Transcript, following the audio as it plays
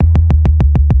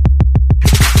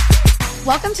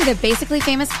Welcome to the Basically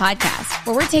Famous podcast,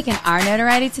 where we're taking our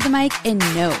notoriety to the mic and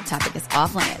no topic is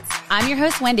off limits. I'm your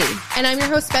host, Wendy. And I'm your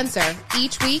host, Spencer.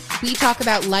 Each week, we talk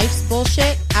about life's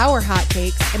bullshit, our hot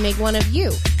takes, and make one of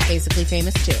you basically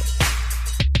famous too.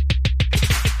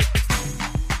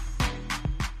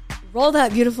 Roll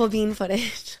that beautiful bean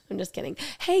footage. I'm just kidding.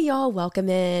 Hey, y'all. Welcome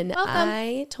in. Welcome.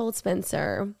 I told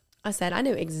Spencer, I said, I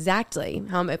knew exactly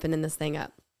how I'm opening this thing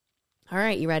up. All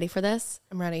right. You ready for this?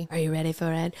 I'm ready. Are you ready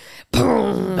for it?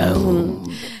 Boom.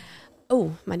 Boom.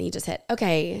 Oh, my knee just hit.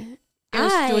 Okay. It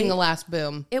was doing the last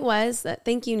boom. It was.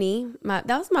 Thank you, knee. That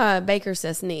was my Baker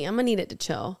sis knee. I'm going to need it to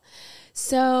chill.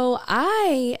 So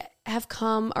I have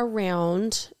come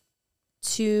around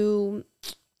to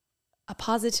a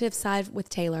positive side with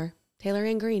Taylor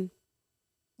Ann Green.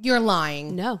 You're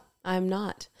lying. No, I'm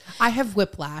not. I have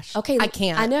whiplash. Okay. I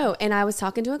can't. I know. And I was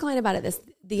talking to a client about it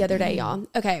the other day, y'all.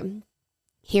 Okay.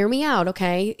 Hear me out,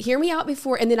 okay? Hear me out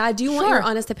before, and then I do want your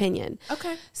honest opinion.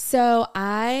 Okay. So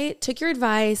I took your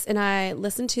advice, and I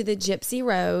listened to the Gypsy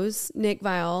Rose, Nick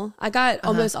Viall. I got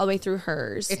almost all the way through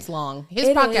hers. It's long. His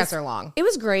podcasts are long. It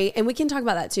was great, and we can talk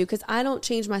about that too, because I don't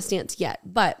change my stance yet.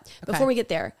 But before we get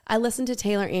there, I listened to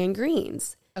Taylor Ann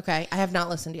Green's. Okay. I have not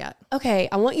listened yet. Okay,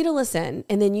 I want you to listen,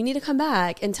 and then you need to come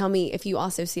back and tell me if you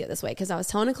also see it this way, because I was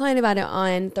telling a client about it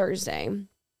on Thursday.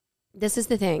 This is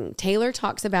the thing. Taylor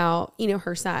talks about,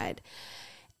 her side.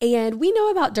 And we know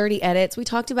about dirty edits. We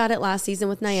talked about it last season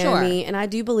with Naomi, and I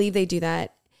do believe they do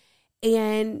that.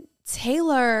 And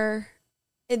Taylor,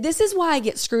 this is why I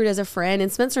get screwed as a friend, and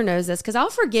Spencer knows this, because I'll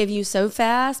forgive you so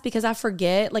fast because I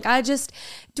forget. Like, I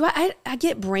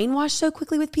get brainwashed so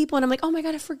quickly with people, and I'm like, oh my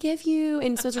God, I forgive you.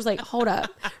 And Spencer's like, hold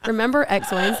up. Remember X,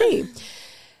 Y, and Z.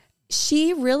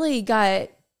 She really got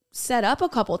set up a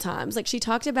couple times. Like, she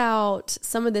talked about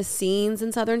some of the scenes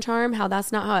in Southern Charm, how that's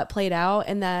not how it played out.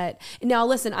 And now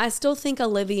listen, I still think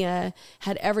Olivia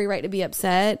had every right to be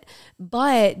upset,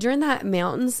 but during that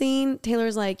mountain scene,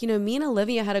 Taylor's like, me and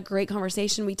Olivia had a great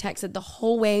conversation. We texted the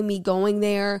whole way, me going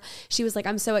there. She was like,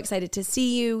 I'm so excited to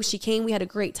see you. She came, we had a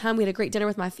great time. We had a great dinner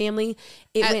with my family.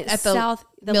 It went south.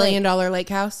 The $1 million lake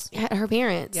house? At her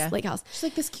parents' lake house. It's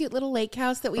like this cute little lake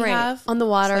house that we have. On the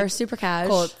water, like, super cash.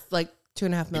 Cool. It's like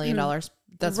 $2.5 million.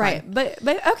 That's right. fine. But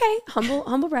okay.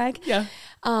 Humble brag. Yeah.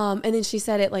 And then she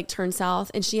said it turned south,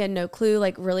 and she had no clue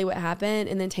really what happened.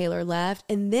 And then Taylor left.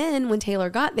 And then when Taylor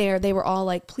got there, they were all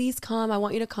like, please come. I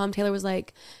want you to come. Taylor was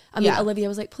like, Olivia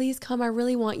was like, please come. I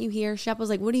really want you here. Shep was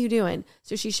like, what are you doing?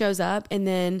 So she shows up, and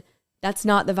then that's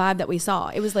not the vibe that we saw.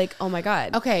 It was like, oh my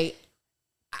God. Okay.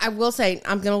 I will say,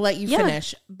 I'm going to let you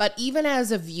finish, but even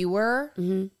as a viewer,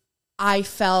 I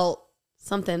felt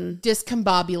something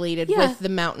discombobulated with the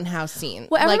mountain house scene.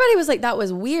 Well, everybody was like, that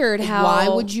was weird. Why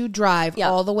would you drive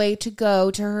all the way to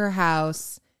go to her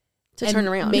house to turn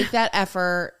around, make that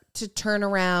effort to turn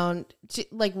around, to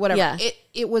whatever. Yeah.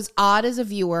 It was odd as a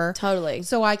viewer. Totally.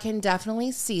 So I can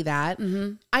definitely see that.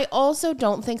 Mm-hmm. I also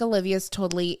don't think Olivia's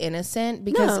totally innocent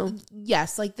because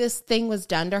yes, this thing was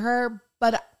done to her,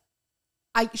 but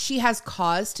she has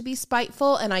cause to be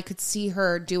spiteful, and I could see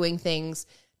her doing things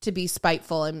to be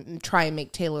spiteful and try and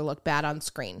make Taylor look bad on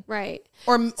screen. Right.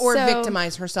 Or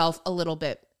victimize herself a little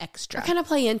bit extra. Or kind of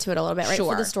play into it a little bit, right?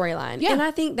 Sure. For the storyline. Yeah. And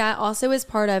I think that also is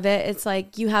part of it. It's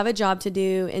like, you have a job to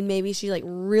do, and maybe she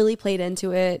really played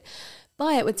into it.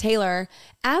 But with Taylor,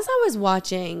 as I was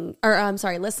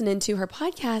listening to her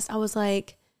podcast, I was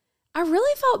like, I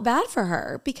really felt bad for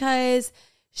her, because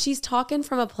she's talking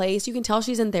from a place, you can tell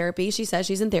she's in therapy. She says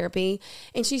she's in therapy,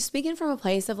 and she's speaking from a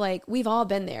place of we've all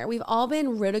been there. We've all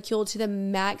been ridiculed to the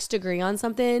max degree on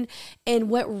something. And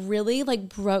what really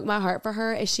broke my heart for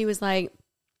her is she was like,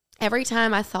 every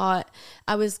time I thought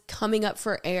I was coming up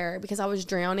for air because I was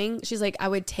drowning, she's like, I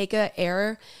would take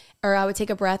I would take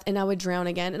a breath and I would drown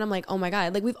again. And I'm like, oh my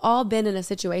God, we've all been in a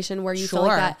situation where you feel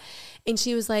like that. And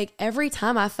she was like, every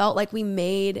time I felt like we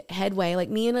made headway,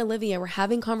 me and Olivia were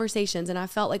having conversations, and I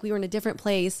felt like we were in a different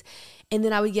place. And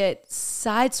then I would get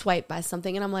sideswiped by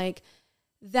something. And I'm like,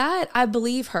 that I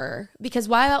believe her, because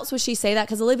why else would she say that?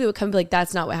 Because Olivia would come and be like,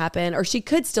 that's not what happened. Or she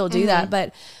could still do that.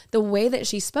 But the way that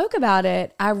she spoke about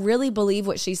it, I really believe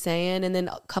what she's saying. And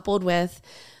then coupled with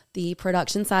the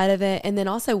production side of it. And then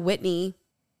also Whitney,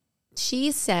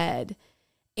 she said,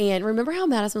 and remember how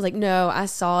Madison was like, no, I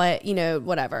saw it,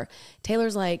 whatever.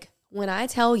 Taylor's like, when I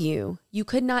tell you, you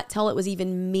could not tell it was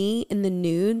even me in the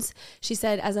nudes. She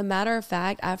said, as a matter of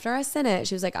fact, after I sent it,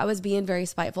 she was like, I was being very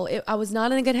spiteful. I was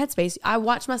not in a good headspace. I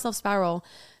watched myself spiral,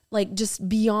 just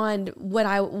beyond what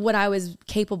I was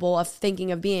capable of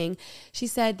thinking of being. She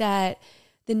said that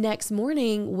the next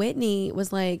morning, Whitney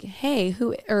was like, hey,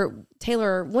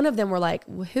 Taylor, one of them were like,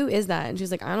 who is that? And she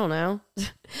was like, I don't know.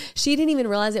 She didn't even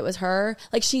realize it was her.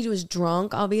 Like, she was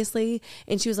drunk, obviously.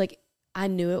 And she was like, I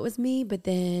knew it was me, but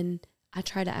then I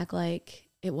tried to act like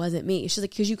it wasn't me. She's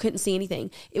like, because you couldn't see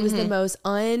anything. It was the most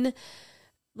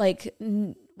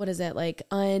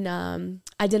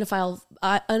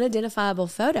unidentifiable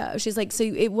photo. She's like, so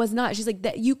it was not. She's like,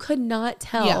 that you could not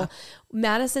tell.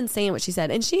 Madison saying what she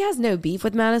said, and she has no beef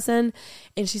with Madison.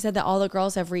 And she said that all the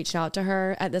girls have reached out to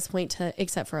her at this point,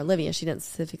 except for Olivia. She didn't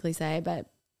specifically say, but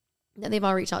that they've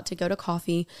all reached out to go to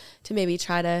coffee to maybe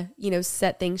try to,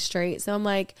 set things straight. So I'm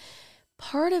like,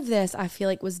 part of this I feel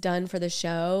like was done for the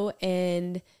show,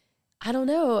 and I don't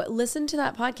know, listen to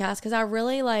that podcast because I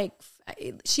really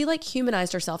she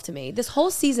humanized herself to me. This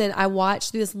whole season I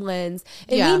watched through this lens,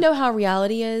 and we know how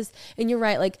reality is. And you're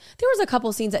right, there was a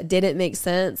couple scenes that didn't make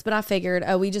sense, but I figured,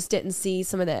 we just didn't see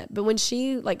some of that. But when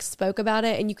she spoke about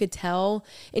it, and you could tell,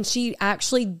 and she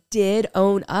actually did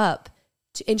own up,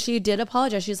 and she did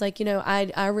apologize. She's like,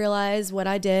 I realized what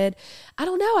I did. I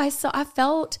don't know. I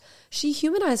felt she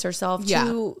humanized herself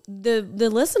to the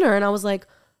listener, and I was like,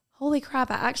 holy crap!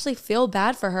 I actually feel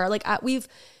bad for her.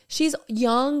 She's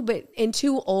young, and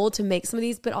too old to make some of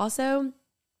these. But also,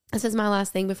 this is my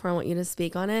last thing before I want you to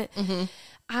speak on it. Mm-hmm.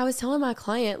 I was telling my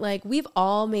client, we've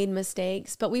all made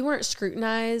mistakes, but we weren't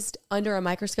scrutinized under a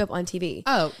microscope on TV.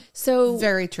 Oh, so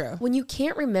very true. When you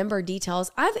can't remember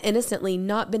details, I've innocently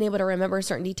not been able to remember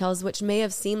certain details, which may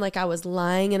have seemed like I was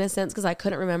lying in a sense because I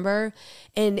couldn't remember.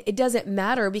 And it doesn't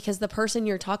matter because the person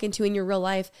you're talking to in your real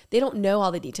life, they don't know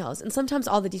all the details. And sometimes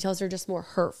all the details are just more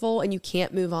hurtful and you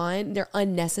can't move on. They're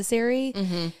unnecessary.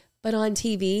 Mm-hmm. But on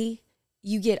TV,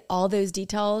 you get all those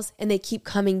details and they keep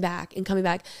coming back and coming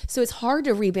back. So it's hard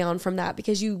to rebound from that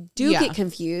because you do get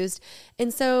confused.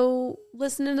 And so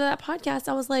listening to that podcast,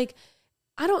 I was like,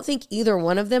 I don't think either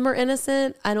one of them are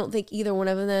innocent. I don't think either one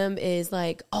of them is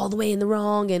all the way in the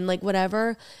wrong and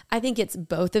whatever. I think it's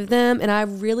both of them. And I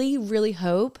really, really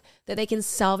hope that they can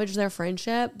salvage their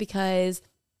friendship because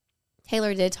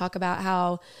Taylor did talk about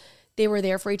how they were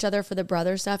there for each other for the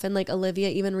brother stuff. And Olivia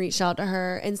even reached out to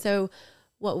her. And so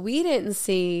what we didn't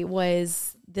see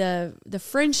was the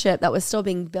friendship that was still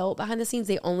being built behind the scenes.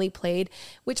 They only played,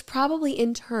 which probably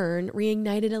in turn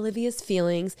reignited Olivia's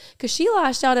feelings because she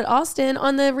lashed out at Austin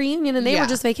on the reunion and they were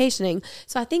just vacationing.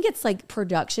 So I think it's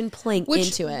production playing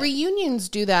into it. Reunions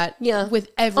do that with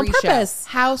every show.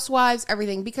 Housewives,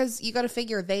 everything, because you got to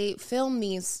figure they film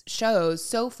these shows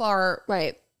so far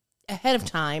ahead of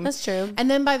time. That's true. And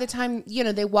then by the time,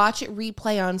 they watch it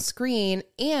replay on screen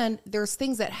and there's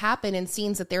things that happen in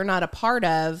scenes that they're not a part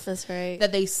of. That's right.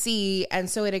 That they see. And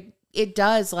so it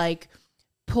does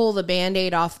pull the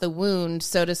Band-Aid off the wound,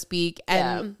 so to speak,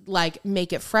 and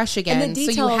make it fresh again. And the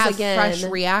details, so you have fresh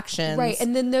reactions. Right.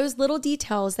 And then those little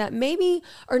details that maybe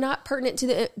are not pertinent to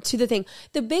the thing.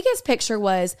 The biggest picture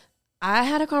was I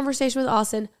had a conversation with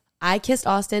Austin. I kissed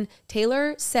Austin.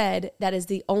 Taylor said that is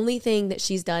the only thing that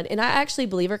she's done. And I actually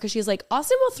believe her because she's like,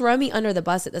 Austin will throw me under the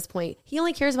bus at this point. He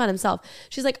only cares about himself.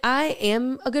 She's like, I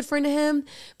am a good friend to him,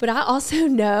 but I also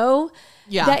know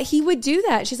that he would do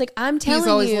that. She's like, I'm telling you.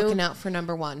 He's always looking out for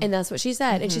number one. And that's what she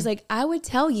said. Mm-hmm. And she's like, I would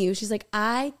tell you. She's like,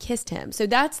 I kissed him. So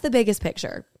that's the biggest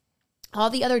picture. All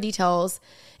the other details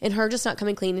and her just not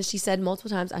coming clean. And she said multiple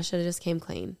times, I should have just came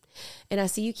clean. And I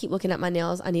see you keep looking at my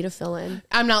nails. I need to fill in.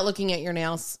 I'm not looking at your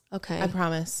nails. Okay. I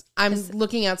promise. I'm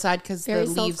looking outside because the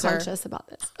leaves are. Very self-conscious about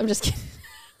this. I'm just kidding.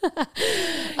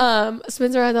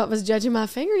 Spencer, I thought, was judging my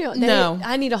fingernail. No.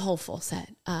 I need a whole full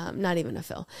set. Not even a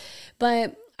fill.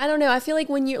 But I don't know. I feel like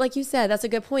when you, like you said, that's a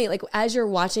good point. As you're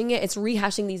watching it, it's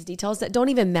rehashing these details that don't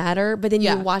even matter. But then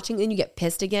you're watching and you get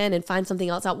pissed again and find something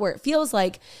else out where it feels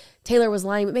like Taylor was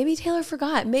lying, but maybe Taylor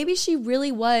forgot. Maybe she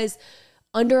really was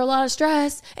under a lot of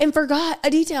stress and forgot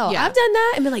a detail. Yeah. I've done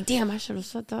that and been like, damn, I should have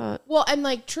said that. Well,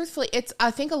 and truthfully,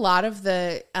 I think a lot of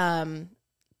the kind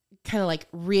of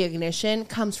reignition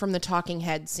comes from the talking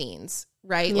head scenes,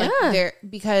 right? Yeah.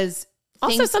 Because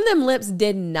also some of them lips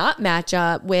did not match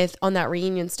up with on that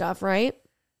reunion stuff, right?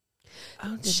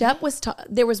 Oh, Shep was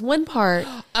there was one part.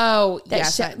 Oh,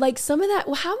 yes. Some of that.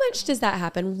 Well, how much does that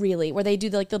happen really? Where they do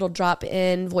the little drop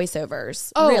in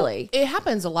voiceovers? Oh, really? It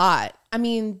happens a lot. I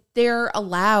mean, they're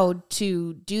allowed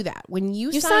to do that when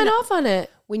you sign off on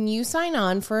it. When you sign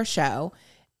on for a show,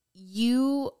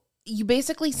 you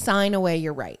basically sign away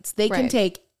your rights. They can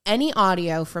take any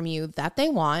audio from you that they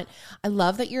want. I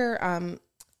love that you're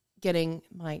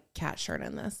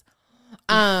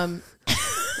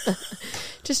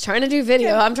just trying to do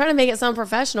video. I'm trying to make it sound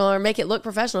professional or make it look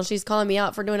professional. She's calling me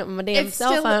out for doing it with my damn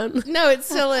cell phone. No, it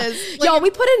still is. Like, y'all, we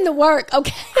put in the work.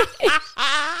 Okay.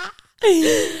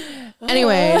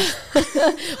 Anyway.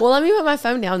 Well, let me put my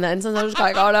phone down then since I just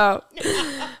got called out.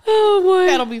 Oh, boy.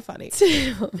 That'll be funny.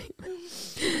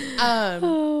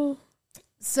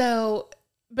 So,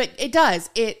 but it does.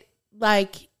 It,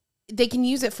 like, they can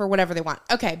use it for whatever they want.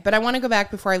 Okay, but I want to go back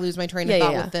before I lose my train of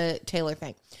thought with the Taylor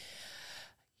thing.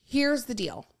 Here's the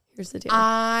deal.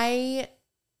 I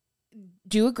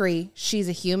do agree. She's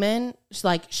a human.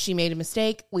 She made a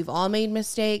mistake. We've all made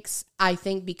mistakes. I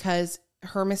think because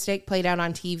her mistake played out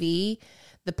on TV,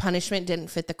 the punishment didn't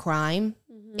fit the crime.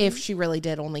 If she really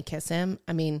did only kiss him.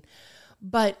 I mean,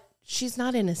 but she's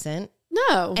not innocent.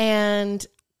 No. And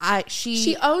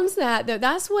she owns that, though.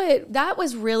 That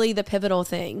was really the pivotal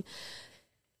thing.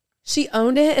 She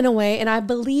owned it in a way, and I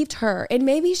believed her. And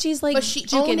maybe she's like, but she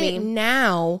owned it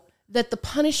now that the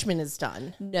punishment is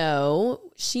done. No,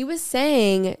 she was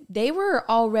saying they were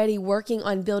already working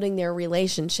on building their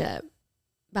relationship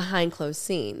behind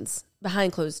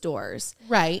closed doors.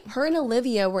 Right. Her and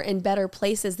Olivia were in better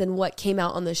places than what came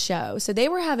out on the show. So they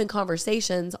were having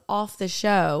conversations off the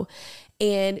show.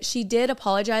 And she did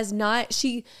apologize.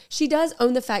 She does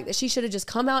own the fact that she should have just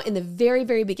come out in the very,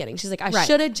 very beginning. She's like, I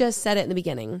should have just said it in the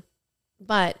beginning.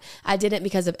 But I didn't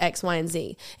because of X, Y, and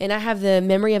Z. And I have the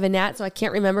memory of a gnat, so I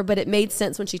can't remember, but it made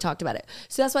sense when she talked about it.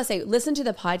 So that's why I say, listen to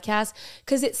the podcast,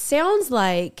 because it sounds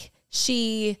like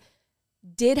she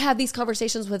did have these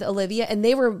conversations with Olivia and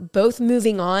they were both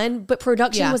moving on, but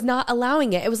production was not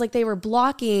allowing it. It was like they were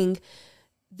blocking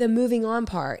the moving on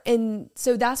part. And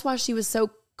so that's why she was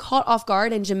so caught off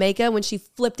guard in Jamaica when she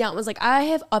flipped out and was like, I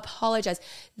have apologized.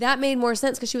 That made more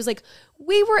sense because she was like,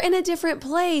 we were in a different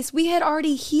place. We had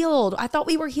already healed. I thought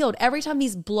we were healed. Every time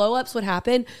these blow ups would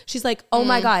happen, she's like, oh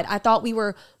my God, I thought we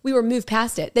were moved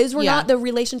past it. Those were not the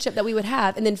relationship that we would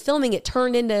have. And then filming it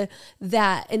turned into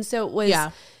that. And so it was.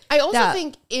 Yeah. I also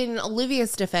think in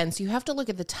Olivia's defense, you have to look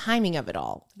at the timing of it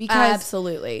all. Because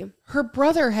absolutely. Her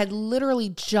brother had literally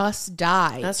just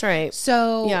died. That's right.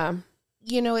 So,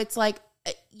 it's like,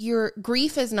 your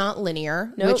grief is not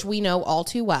linear, which we know all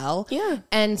too well. Yeah.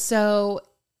 And so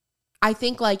I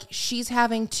think she's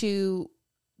having to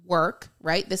work,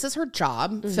 right? This is her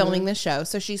job, filming the show.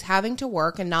 So she's having to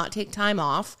work and not take time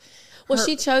off. Well,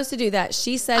 she chose to do that.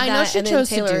 She said that. I know she chose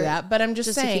to do that, but I'm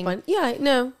just saying.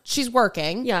 She's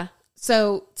working. Yeah.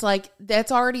 So it's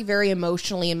that's already very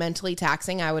emotionally and mentally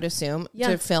taxing, I would assume,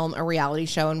 to film a reality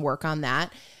show and work on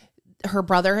that. Her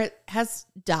brother has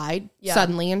died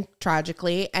suddenly and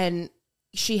tragically, and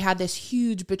she had this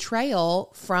huge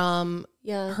betrayal from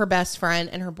her best friend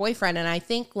and her boyfriend. And I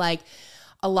think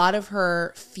a lot of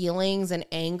her feelings and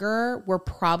anger were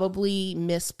probably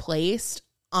misplaced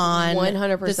on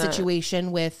 100%. The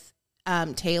situation with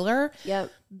Taylor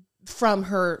from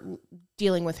her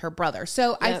dealing with her brother.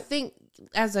 So I think,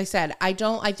 as I said, I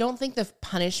don't think the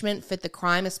punishment fit the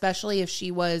crime, especially if she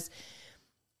was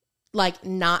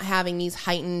not having these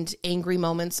heightened angry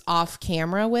moments off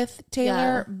camera with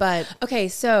Taylor. But okay,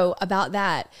 so about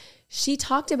that, she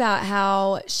talked about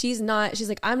how she's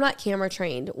like, I'm not camera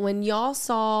trained. When y'all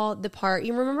saw the part,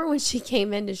 you remember when she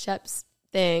came into Shep's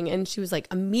thing and she was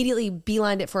immediately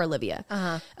beelined it for Olivia.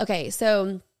 Okay,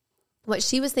 so what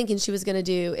she was thinking she was going to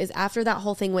do is after that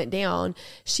whole thing went down,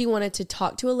 she wanted to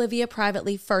talk to Olivia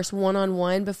privately first,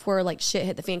 one-on-one, before shit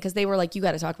hit the fan, because they were like, you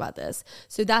got to talk about this.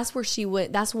 So that's where she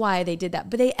went. That's why they did that.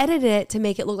 But they edited it to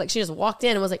make it look like she just walked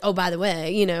in and was like, oh, by the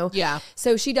way, Yeah.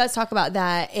 So she does talk about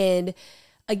that. And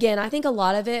again, I think a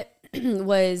lot of it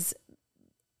was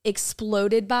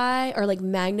exploded by or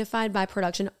magnified by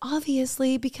production,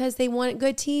 obviously, because they want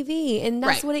good TV, and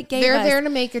that's what it gave us. They're there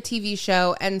to make a TV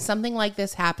show, and something like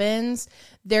this happens,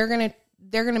 they're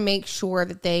gonna make sure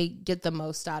that they get the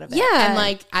most out of it. Yeah.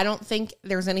 And I don't think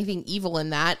there's anything evil in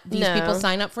that. These people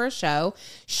sign up for a show.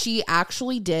 She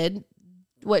actually did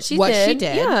what she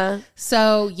did. Yeah.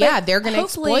 So they're gonna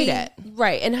exploit it.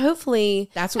 Right. And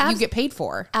hopefully that's what you get paid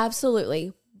for.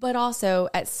 Absolutely. But also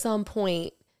at some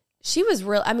point, she was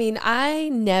real. I mean, I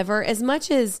never, as much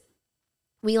as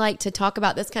we like to talk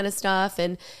about this kind of stuff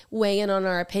and weigh in on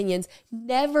our opinions,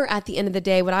 never at the end of the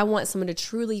day would I want someone to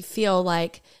truly feel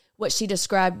like what she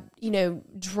described,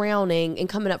 drowning and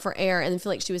coming up for air and then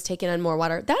feel like she was taking on more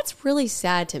water. That's really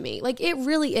sad to me. It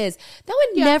really is. That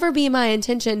would never be my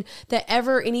intention that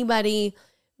ever anybody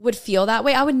would feel that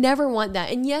way. I would never want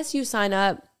that. And yes, you sign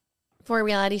up for a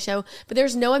reality show, but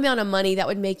there's no amount of money that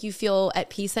would make you feel at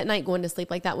peace at night going to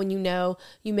sleep like that when you know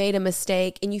you made a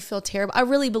mistake and you feel terrible. I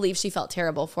really believe she felt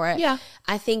terrible for it. Yeah.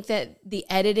 I think that the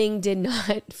editing did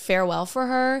not fare well for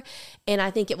her, and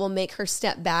I think it will make her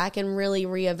step back and really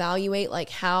reevaluate like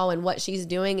how and what she's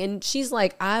doing. And she's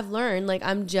like, I've learned, like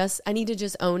I need to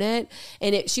just own it,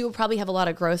 and she will probably have a lot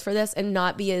of growth for this and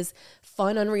not be as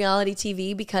fun on reality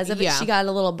TV because of it. She got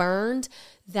a little burned.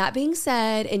 That being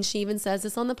said, and she even says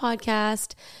this on the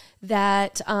podcast,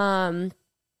 that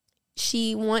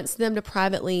she wants them to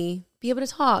privately be able to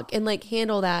talk and like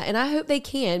handle that. And I hope they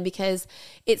can, because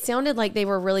it sounded like they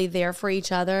were really there for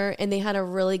each other and they had a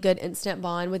really good instant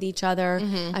bond with each other.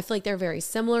 Mm-hmm. I feel like they're very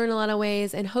similar in a lot of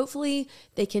ways, and hopefully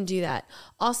they can do that.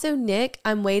 Also, Nick,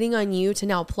 I'm waiting on you to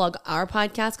now plug our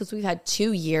podcast because we've had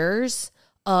 2 years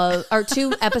or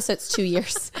 2 episodes, 2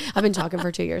 years. I've been talking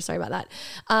for 2 years. Sorry about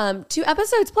that. 2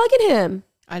 episodes plugging him.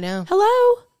 I know.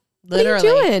 Hello. Literally.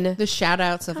 What are you doing? The shout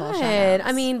outs of all shout outs.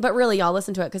 I mean, but really, y'all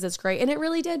listen to it because it's great. And it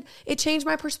really did. It changed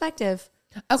my perspective.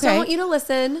 Okay. So I want you to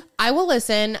listen. I will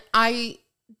listen. I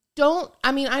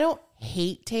don't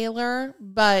hate Taylor,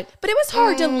 but it was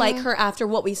hard to like her after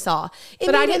what we saw.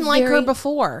 But I didn't like her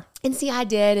before. And see, I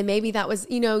did. And maybe that was,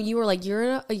 you were like,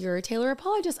 you're a Taylor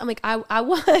apologist. I'm like, I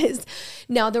was.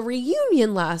 Now, the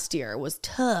reunion last year was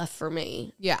tough for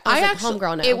me. Yeah. I was like,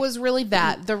 homegirl now. It was really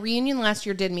bad. The reunion last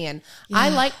year did me in. Yeah. I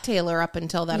liked Taylor up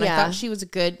until then. Yeah. I thought she was a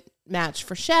good match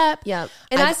for Shep. Yeah.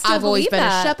 And I've always been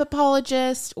a Shep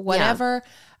apologist, whatever.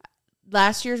 Yeah.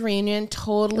 Last year's reunion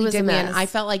totally did me in. I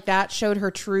felt like that showed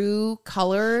her true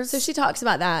colors. So she talks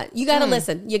about that. You got to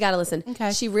listen. You got to listen.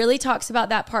 Okay. She really talks about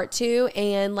that part too.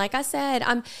 And like I said,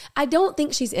 I don't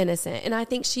think she's innocent. And I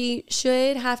think she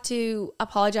should have to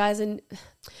apologize and,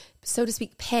 so to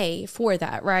speak, pay for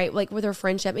that, right? Like with her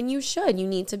friendship. And you should. You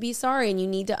need to be sorry and you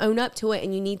need to own up to it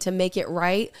and you need to make it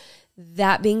right.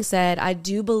 That being said, I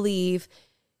do believe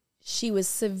she was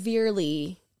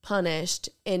severely punished,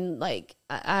 and like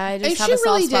I just have a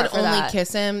soft spot for that. If she really did only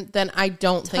kiss him, then I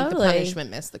don't think the punishment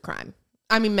missed the crime.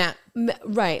 I mean,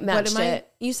 matched it.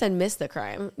 You said missed the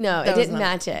crime. No, it didn't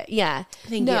match it. Yeah.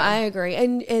 No, I agree.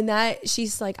 And that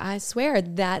she's like, I swear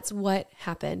that's what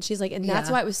happened. She's like, and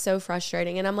that's why it was so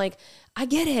frustrating. And I'm like, I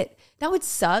get it. That would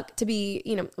suck to be,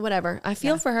 whatever. I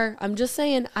feel for her. I'm just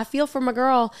saying, I feel for my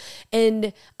girl.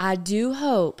 And I do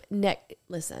hope,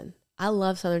 listen, I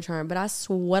love Southern Charm, but I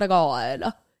swear to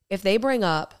God, if they bring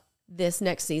up this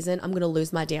next season, I'm going to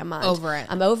lose my damn mind. Over it.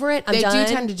 I'm over it. They do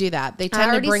tend to do that. They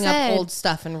tend to bring up old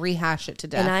stuff and rehash it to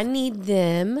death. And I need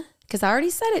them, because I already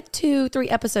said it 2-3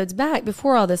 episodes back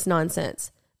before all this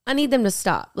nonsense. I need them to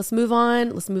stop. Let's move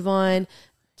on.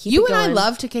 Keep you and I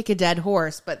love to kick a dead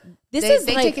horse, but they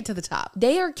take it to the top.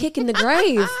 They are kicking the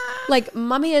grave. Like,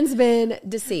 my man's been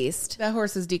deceased. That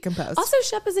horse is decomposed. Also,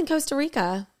 Shep is in Costa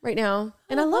Rica right now.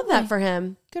 And I love that for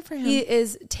him. Good for him.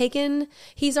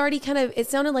 He's already kind of, it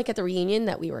sounded like at the reunion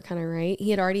that we were kind of right.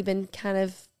 He had already been kind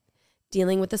of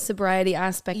dealing with the sobriety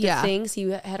aspect of things.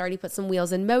 He had already put some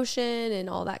wheels in motion and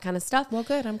all that kind of stuff. Well,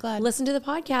 good. I'm glad. Listen to the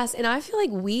podcast. And I feel like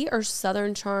we are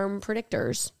Southern Charm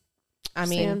predictors. I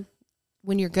mean,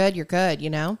 when you're good, you're good,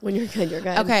 When you're good, you're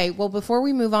good. Okay, well, before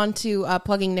we move on to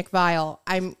plugging Nick Viall,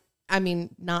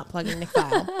 not plugging Nick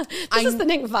Viall. This is the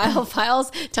Nick Viall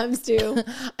files times 2.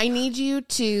 I need you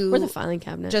to... We're the filing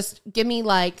cabinet. Just give me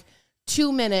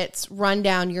 2 minutes, run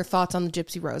down your thoughts on the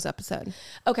Gypsy Rose episode.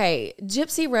 Okay,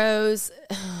 Gypsy Rose,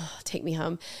 take me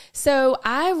home. So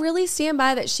I really stand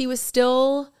by that she was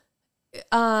still...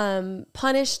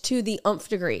 punished to the nth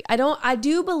degree. I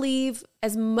do believe,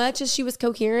 as much as she was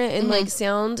coherent and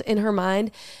sound in her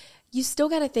mind, you still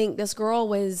got to think this girl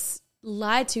was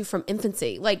lied to from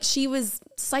infancy. Like, she was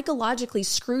psychologically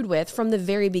screwed with from the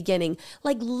very beginning.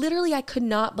 Like, literally, I could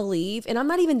not believe, and I'm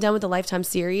not even done with the Lifetime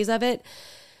series of it.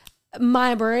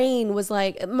 My brain was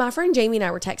like, my friend Jamie and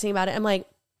I were texting about it. I'm like,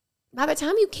 by the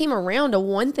time you came around to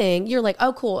one thing, you're like,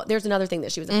 oh, cool, there's another thing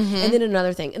that she was in. And then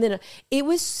another thing. And then it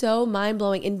was so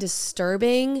mind-blowing and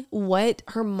disturbing what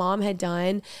her mom had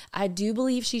done. I do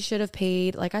believe she should have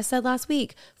paid, like I said last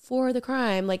week, for the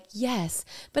crime. Like, yes.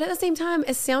 But at the same time,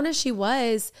 as sound as she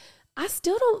was, I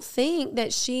still don't think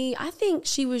that I think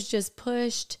she was just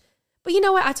pushed. But you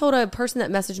know what? I told a person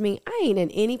that messaged me, I ain't in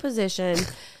any position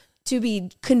to be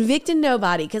convicting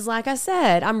nobody, because like I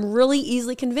said, I'm really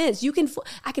easily convinced.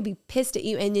 I could be pissed at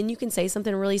you, and then you can say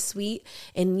something really sweet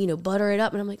and butter it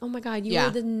up, and I'm like, oh my God, you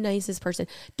are the nicest person.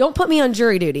 Don't put me on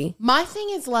jury duty. My thing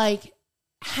is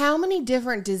how many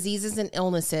different diseases and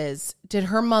illnesses did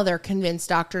her mother convince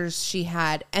doctors she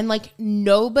had, and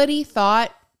nobody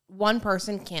thought one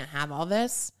person can't have all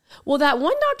this? Well, that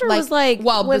one doctor was like,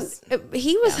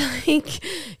 he was like,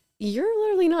 you're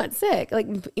literally not sick. Like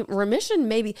remission,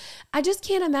 maybe. I just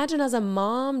can't imagine as a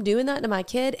mom doing that to my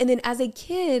kid. And then as a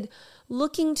kid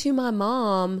looking to my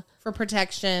mom for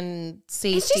protection,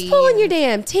 safety. And she's pulling your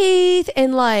damn teeth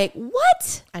and like,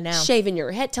 what? I know. Shaving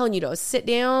your head, telling you to sit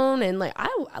down. And like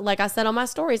I said on my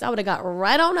stories, I would have got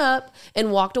right on up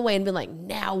and walked away and been like,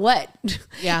 now what?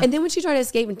 Yeah. And then when she tried to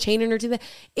escape and chaining her to the,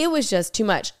 it was just too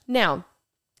much. Now,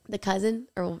 the cousin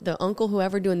or the uncle,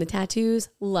 whoever doing the tattoos,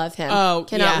 love him. Oh,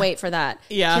 cannot wait for that.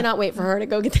 Yeah. Cannot wait for her to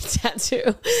go get the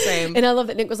tattoo. Same. And I love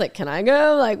that Nick was like, can I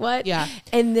go? Like what? Yeah.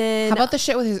 And then. How about the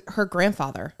shit with her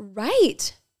grandfather?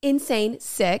 Right. Insane,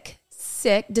 sick,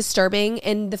 disturbing.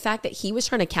 And the fact that he was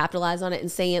trying to capitalize on it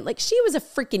and saying like she was a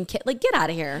freaking kid. Like, get out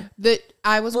of here.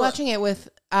 I was watching it with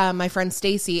my friend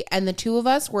Stacy, and the two of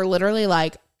us were literally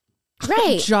like,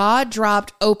 right, jaw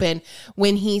dropped open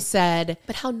when he said,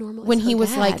 but how normal when is he her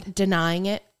was dad? like denying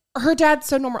it. Her dad's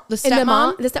so normal. The And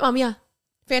stepmom, the stepmom, yeah,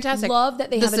 fantastic. love that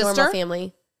they The have a sister? normal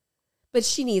family. But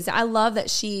she needs it. I love that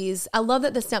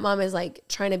the stepmom is like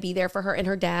trying to be there for her and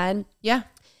her dad. Yeah.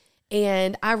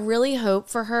 And I really hope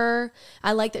for her.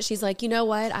 I like that she's like, you know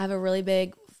what? I have a really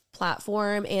big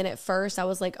platform. And at first I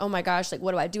was like, oh my gosh, like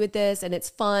what do I do with this? And it's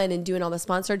fun and doing all the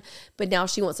sponsored. But now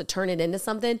she wants to turn it into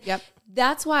something. Yep.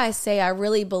 That's why I say I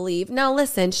really believe. Now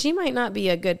listen, she might not be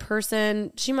a good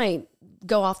person. She might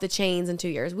go off the chains in 2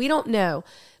 years. We don't know.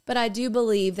 But I do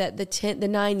believe that the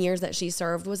 9 years that she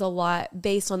served was a lot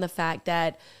based on the fact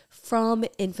that from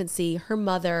infancy, her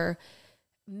mother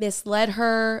misled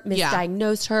her,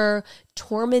 misdiagnosed her,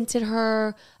 tormented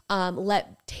her,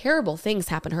 let terrible things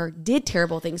happen to her, did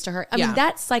terrible things to her. I mean,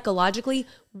 that's psychologically,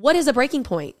 what is a breaking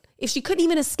point? If she couldn't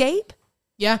even escape?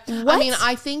 Yeah. What? I mean,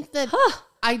 I think that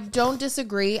I don't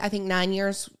disagree. I think 9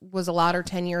 years was a lot, or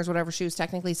 10 years, whatever she was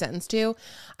technically sentenced to.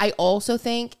 I also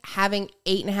think having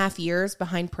 8.5 years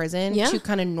behind prison to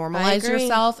kind of normalize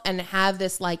yourself and have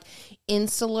this like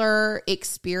insular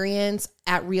experience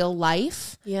at real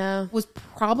life was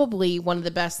probably one of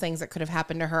the best things that could have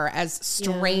happened to her, as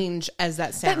strange as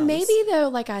that sounds. But maybe though,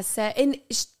 like I said, and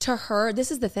to her,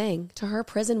 this is the thing, to her,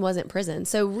 prison wasn't prison.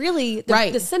 So really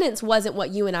the sentence wasn't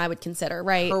what you and I would consider,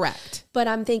 right? Correct. But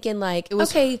I'm thinking like, it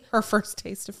was her first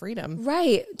taste of freedom.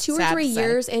 Right. 2 or 3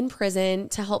 years in prison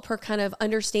to help her kind of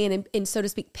understand and so to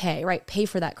speak, pay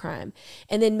for that crime.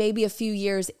 And then maybe a few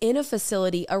years in a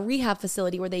facility, a rehab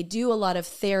facility where they do a lot of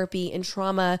therapy and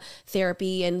trauma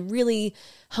therapy and really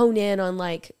hone in on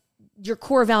like your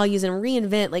core values and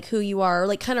reinvent like who you are, or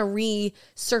like kind of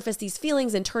resurface these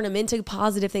feelings and turn them into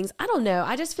positive things. I don't know.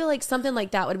 I just feel like something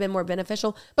like that would have been more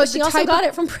beneficial. But she also got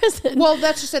it from prison. Well,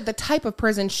 that's just it. The type of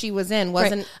prison she was in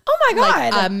wasn't. Oh my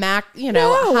God. Like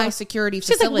a high security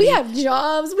facility. She's like, we have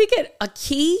jobs. We get a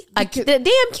key, the damn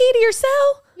key to your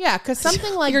cell. Yeah, because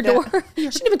something like your door. You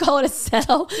shouldn't even call it a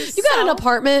cell. You got an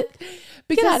apartment.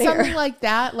 Because something like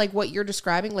that, like what you're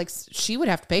describing, like she would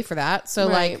have to pay for that. So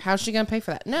like, how's she going to pay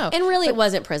for that? No. And really, it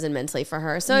wasn't prison mentally for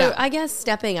her. So I guess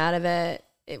stepping out of it,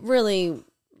 it really,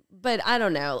 but I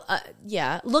don't know.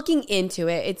 Looking into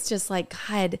it, it's just like,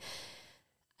 God,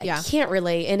 I can't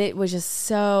relate. And it was just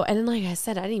so, and then like I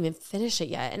said, I didn't even finish it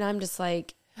yet. And I'm just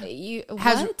like,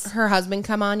 has her husband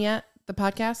come on yet? The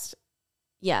podcast?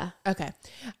 Yeah. Okay.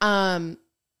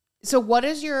 So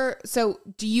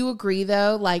do you agree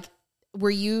though? Like, were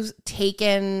you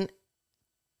taken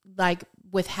like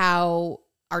with how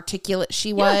articulate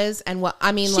she was and what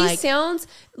I mean? She sounds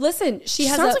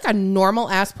like a normal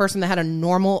ass person that had a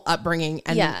normal upbringing,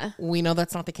 and we know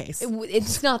that's not the case.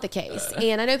 It's not the case.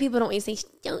 And I know people don't say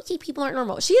people aren't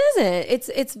normal. She isn't.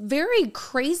 It's very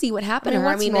crazy what happened to her.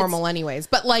 I mean, normal anyways,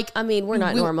 but like, I mean, we're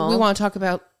not normal. We want to talk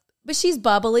about. But she's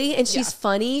bubbly and she's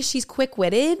funny. She's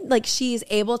quick-witted. Like she's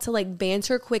able to like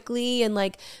banter quickly and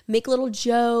like make little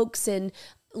jokes. And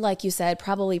like you said,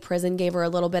 probably prison gave her a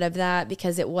little bit of that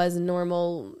because it was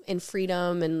normal and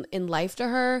freedom and in life to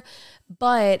her.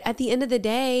 But at the end of the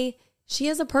day, she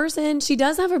is a person. She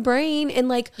does have a brain. And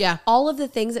like all of the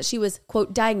things that she was,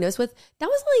 quote, diagnosed with, that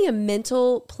was only a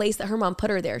mental place that her mom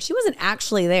put her there. She wasn't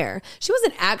actually there. She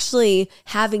wasn't actually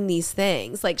having these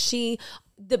things. Like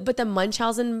but the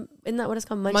Munchausen, isn't that what it's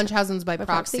called? Munchausen's by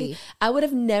proxy. I would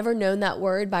have never known that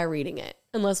word by reading it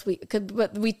unless we could,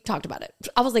 but we talked about it.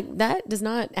 I was like, that does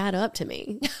not add up to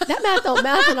me. That math don't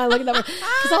math when I look at that word.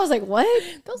 Because I was like, what?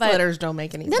 Those letters don't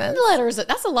make any sense. Letters,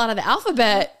 that's a lot of the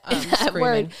alphabet in that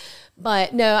word.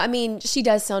 But no, I mean, she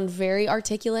does sound very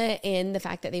articulate in the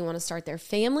fact that they want to start their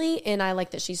family. And I like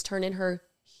that she's turning her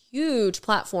huge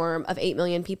platform of 8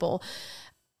 million people.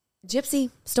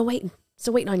 Gypsy, still waiting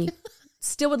on you.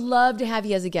 Still would love to have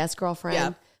you as a guest, girlfriend.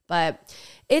 Yeah. But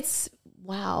it's,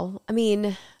 wow. I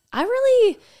mean, I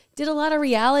really did a lot of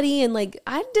reality and like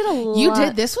I did a lot. You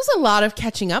did. This was a lot of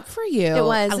catching up for you. It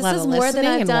was. A This lot is of more than listening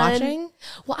I've and done. watching.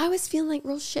 Well, I was feeling like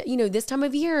real shit. You know, this time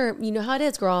of year, you know how it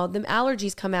is, girl. Them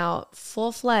allergies come out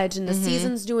full fledged and the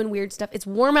season's doing weird stuff. It's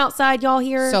warm outside, y'all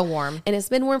here. So warm. And it's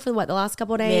been warm for the last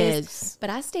couple of days. Mids.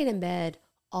 But I stayed in bed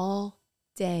all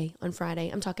day on Friday.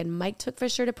 I'm talking Mike took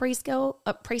Fisher to preschool.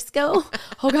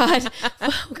 Oh God.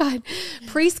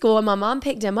 Preschool. And my mom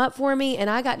picked him up for me and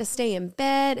I got to stay in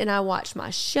bed and I watched my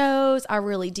shows. I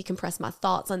really decompressed my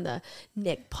thoughts on the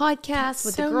Nick podcast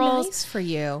with the girls. Nice for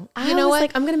you. You know what?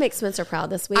 Like, I'm going to make Spencer proud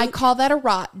this week. I call that a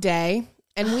rot day.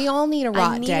 And we all need a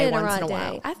rot day once in a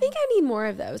while. I think I need more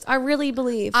of those. I really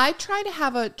believe. I try to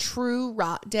have a true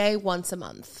rot day once a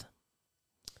month.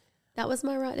 That was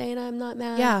my rot day and I'm not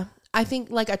mad. Yeah. I think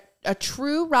like a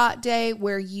true rot day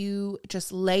where you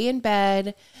just lay in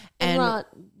bed and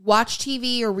watch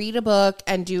TV or read a book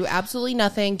and do absolutely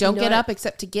nothing. Don't get up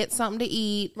except to get something to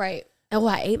eat. Right. Oh,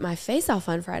 I ate my face off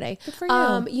on Friday. Good for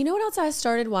you. You know what else I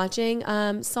started watching?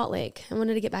 Salt Lake. I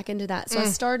wanted to get back into that. So I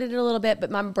started it a little bit,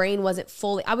 but my brain wasn't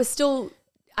fully. I stopped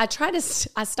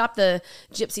the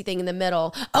gypsy thing in the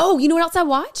middle. Oh, you know what else I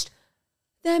watched?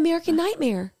 The American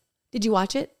Nightmare. Did you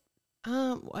watch it?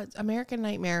 What's American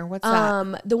Nightmare? What's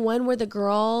that? The one where the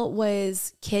girl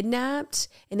was kidnapped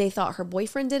and they thought her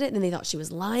boyfriend did it and then they thought she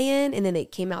was lying and then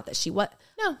it came out that she what?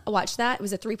 No. I watched that. It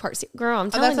was a 3-part series. Girl, I'm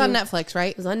telling you. That's on Netflix,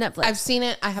 right? It was on Netflix. I've seen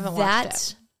it. I haven't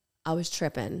watched it. I was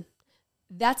tripping.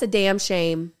 That's a damn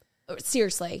shame.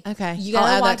 Seriously. Okay. You gotta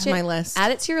I'll add watch that to my list.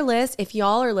 Add it to your list. If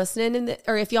y'all are listening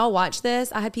or if y'all watch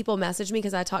this, I had people message me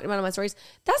because I talked about it in my stories.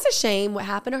 That's a shame what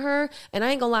happened to her. And I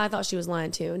ain't gonna lie, I thought she was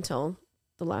lying too until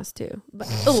the last two. But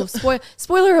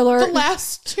spoiler alert. The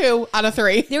last 2 out of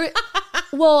 3. The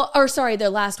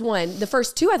last one. The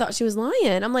first 2 I thought she was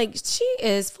lying. I'm like, she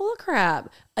is full of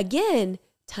crap. Again,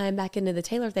 tying back into the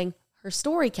Taylor thing, her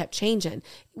story kept changing.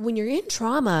 When you're in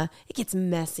trauma, it gets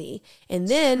messy. And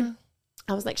then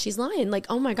I was like, she's lying. Like,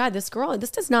 oh my God, this girl,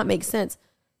 this does not make sense.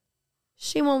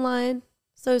 She won't lie.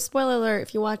 So spoiler alert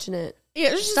if you're watching it.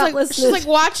 Yeah, she's like,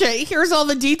 watch it. Here's all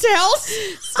the details.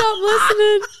 Stop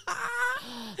listening.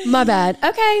 My bad.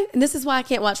 Okay. And this is why I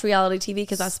can't watch reality TV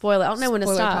because I spoil it. I don't know when to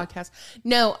stop. Podcast.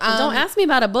 No. Don't ask me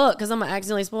about a book because I'm going to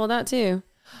accidentally spoil that too.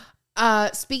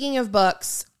 Speaking of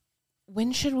books,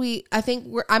 when should we, I'm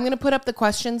going to put up the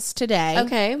questions today.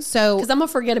 Okay. So, because I'm going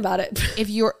to forget about it.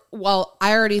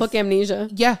 I already. Book amnesia.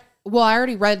 Yeah. Well, I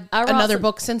already read another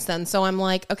book since then. So I'm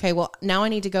like, okay, well, now I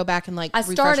need to go back and I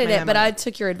started it, but I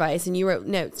took your advice and you wrote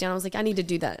notes down. I was like, I need to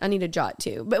do that. I need to jot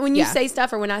too. But when you say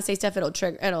stuff or when I say stuff, it'll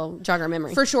jog our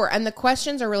memory. For sure. And the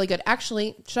questions are really good.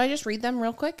 Actually, should I just read them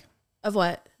real quick? Of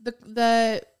what?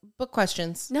 The book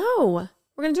questions. No.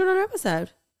 We're going to do it on our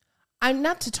episode. I'm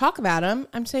not to talk about them.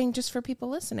 I'm saying just for people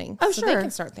listening. Oh, so sure. they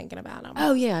can start thinking about them.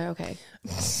 Oh, yeah. Okay.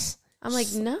 I'm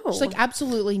like, no. She's like,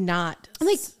 absolutely not. I'm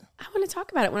like, I want to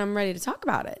talk about it when I'm ready to talk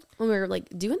about it. When we're like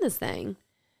doing this thing.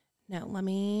 No, let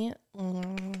me.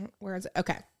 Where is it?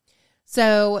 Okay.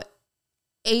 So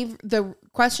the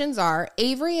questions are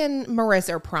Avery and Marissa,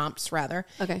 or prompts rather.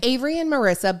 Okay. Avery and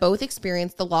Marissa both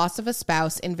experienced the loss of a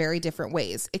spouse in very different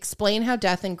ways. Explain how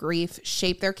death and grief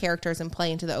shape their characters and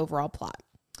play into the overall plot.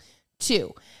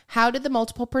 2, how did the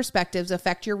multiple perspectives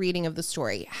affect your reading of the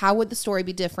story? How would the story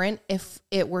be different if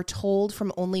it were told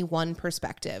from only one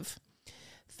perspective?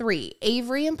 3,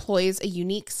 Avery employs a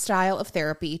unique style of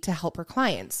therapy to help her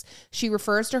clients. She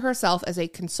refers to herself as a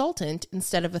consultant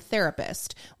instead of a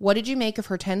therapist. What did you make of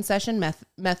her 10-session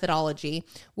methodology?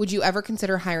 Would you ever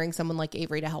consider hiring someone like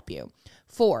Avery to help you?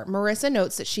 4, Marissa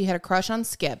notes that she had a crush on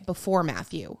Skip before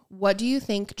Matthew. What do you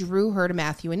think drew her to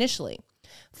Matthew initially?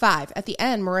 5, at the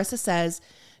end, Marissa says,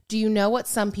 do you know what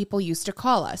some people used to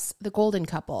call us? The Golden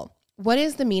Couple. What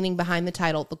is the meaning behind the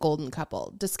title, The Golden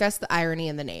Couple? Discuss the irony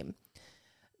in the name.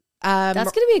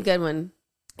 That's going to be a good one,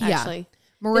 actually.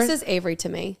 Yeah. This is Avery to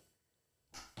me.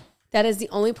 That is the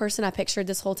only person I pictured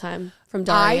this whole time from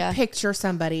Daria. I picture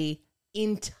somebody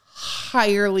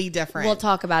entirely different. We'll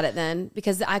talk about it then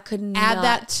because I could not. Add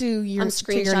that to your, I'm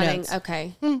screenshotting. notes.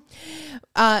 Okay.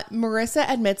 Marissa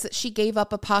admits that she gave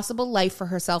up a possible life for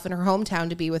herself in her hometown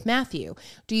to be with Matthew.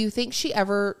 Do you think she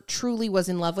ever truly was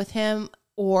in love with him,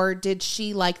 or did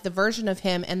she like the version of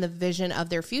him and the vision of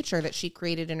their future that she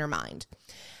created in her mind?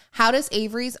 How does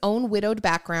Avery's own widowed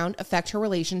background affect her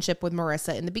relationship with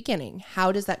Marissa in the beginning?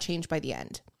 How does that change by the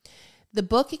end? The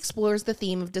book explores the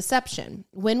theme of deception.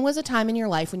 When was a time in your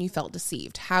life when you felt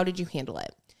deceived? How did you handle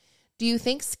it? Do you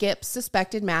think Skip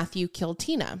suspected Matthew killed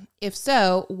Tina? If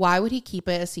so, why would he keep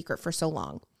it a secret for so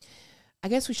long? I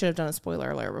guess we should have done a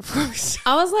spoiler alert before we started.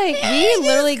 I was like, we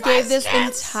literally gave this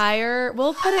entire...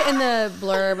 We'll put it in the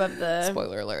blurb of the...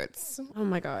 Spoiler alerts. Oh,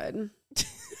 my God.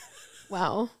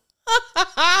 Wow.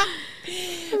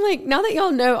 I'm like, now that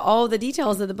y'all know all the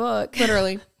details of the book...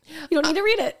 Literally. You don't need to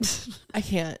read it. I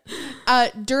can't.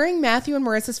 During Matthew and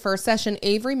Marissa's first session,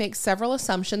 Avery makes several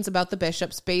assumptions about the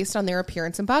bishops based on their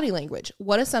appearance and body language.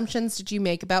 What assumptions did you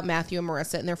make about Matthew and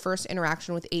Marissa in their first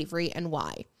interaction with Avery, and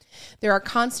why? There are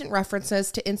constant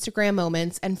references to Instagram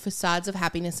moments and facades of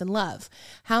happiness and love.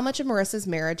 How much of Marissa's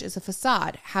marriage is a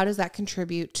facade? How does that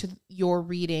contribute to your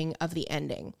reading of the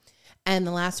ending? And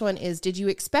the last one is, did you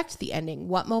expect the ending?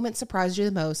 What moment surprised you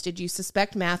the most? Did you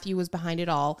suspect Matthew was behind it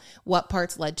all? What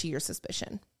parts led to your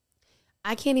suspicion?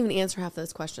 I can't even answer half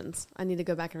those questions. I need to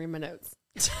go back and read my notes.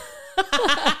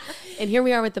 And here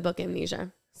we are with the book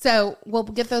Amnesia. So we'll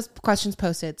get those questions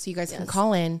posted so you guys can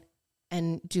call in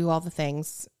and do all the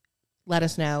things. Let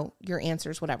us know your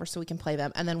answers, whatever, so we can play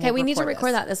them. And then we need to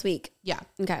record that this week. Yeah.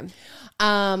 Okay.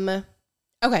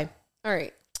 Okay. All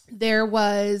right. There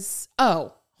was,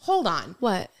 hold on.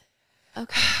 What?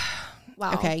 Okay.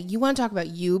 Wow. Okay. You want to talk about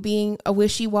you being a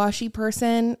wishy-washy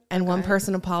person and one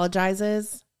person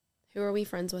apologizes? Who are we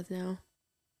friends with now?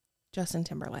 Justin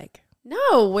Timberlake.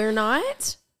 No, we're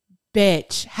not.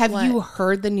 Bitch. Have you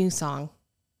heard the new song?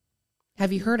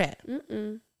 Have you heard it?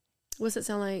 Mm-mm. What's it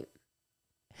sound like?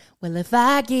 Well, if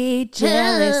I get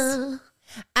jealous,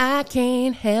 I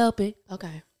can't help it.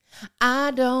 Okay.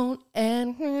 I don't.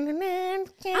 And I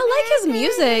like his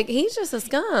music. He's just a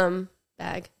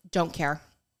scumbag. Don't care.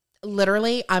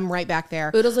 Literally, I'm right back there.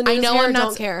 Oodles and noodles here,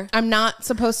 don't care. I'm not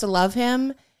supposed to love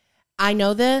him. I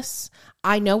know this.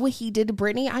 I know what he did to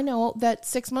Britney. I know that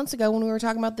 6 months ago when we were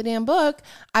talking about the damn book,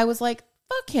 I was like,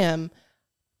 fuck him.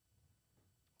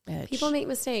 Bitch. People make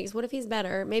mistakes. What if he's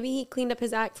better? Maybe he cleaned up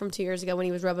his act from 2 years ago when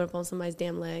he was rubbing up on somebody's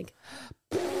damn leg.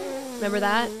 Remember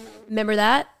that?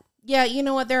 Yeah, you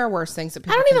know what? There are worse things that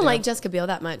people I don't even do. like Jessica Biel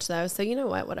that much, though. So you know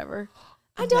what? Whatever.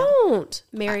 I don't.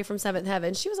 Mary from Seventh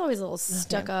Heaven. She was always a little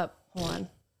stuck up. Hold on.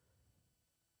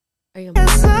 Are you gonna...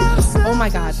 Oh my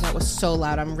God, that was so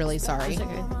loud. I'm really sorry. It's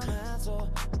okay. Hold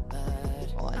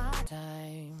on.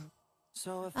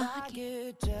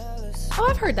 Oh,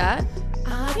 I've heard that.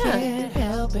 I can't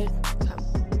help it.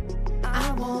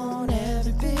 I want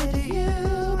every bit of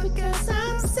you because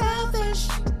I'm selfish.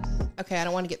 Okay, I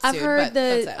don't want to get sued. I've heard but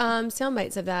the sound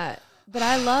bites of that, but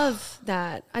I love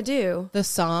that. I do. The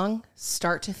song,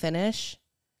 start to finish.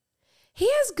 He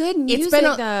has good music,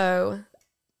 though.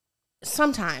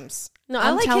 Sometimes. No,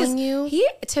 I'm like telling you.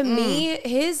 To me,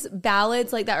 his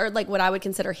ballads like that are like what I would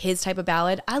consider his type of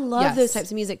ballad. I love those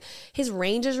types of music. His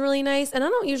range is really nice. And I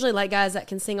don't usually like guys that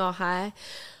can sing all high.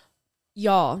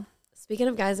 Y'all, speaking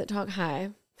of guys that talk high,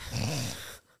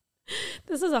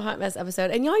 this is a hot mess episode.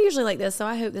 And y'all usually like this, so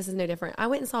I hope this is no different. I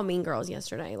went and saw Mean Girls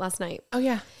last night. Oh,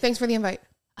 yeah. Thanks for the invite.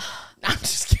 I'm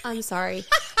just kidding. I'm sorry.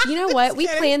 You know what? We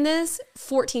planned this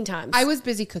 14 times. I was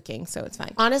busy cooking, so it's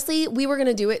fine. Honestly, we were going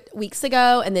to do it weeks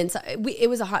ago, and then it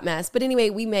was a hot mess. But anyway,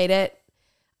 we made it.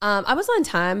 I was on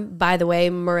time, by the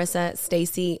way, Marissa,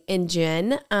 Stacy, and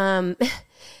Jen.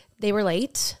 They were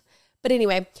late. But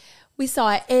anyway, we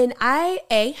saw it, and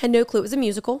I had no clue it was a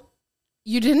musical.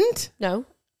 You didn't? No.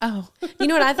 Oh. You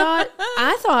know what I thought?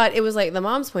 I thought it was like the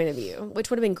mom's point of view,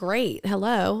 which would have been great.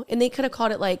 Hello. And they could have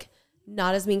called it like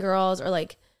Not As Mean Girls or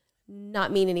like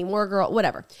Not Mean Anymore Girl,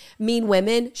 whatever. Mean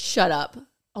Women, shut up.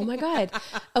 Oh my God.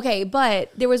 Okay, but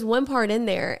there was one part in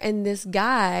there and this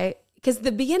guy, because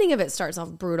the beginning of it starts off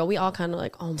brutal. We all kind of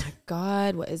like, oh my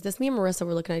God, what is this? Me and Marissa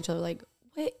were looking at each other like,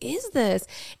 what is this?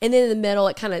 And then in the middle,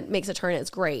 it kind of makes a turn.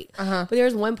 It's great. But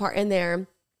there's one part in there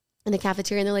in the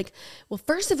cafeteria and they're like, well,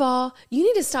 first of all, you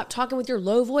need to stop talking with your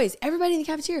low voice. Everybody in the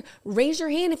cafeteria, raise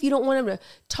your hand if you don't want him to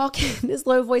talk in this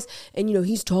low voice. And, you know,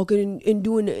 he's talking and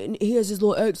doing it and he has his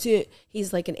little accent.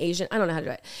 He's like an Asian. I don't know how to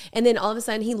do it. And then all of a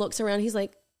sudden he looks around. He's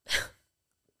like,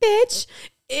 bitch.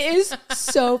 It is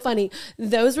so funny.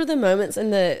 Those were the moments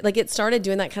it started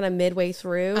doing that kind of midway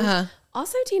through.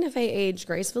 Also, Tina Fey aged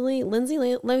gracefully. Lindsay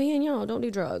Lohan, y'all don't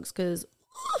do drugs because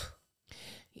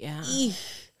Yeah.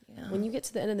 When you get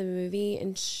to the end of the movie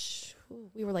and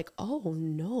we were like, oh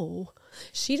no,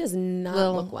 she does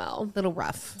not look well. Little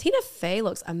rough. Tina Fey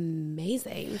looks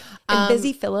amazing. And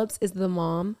Busy Phillips is the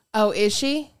mom. Oh, is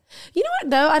she? You know what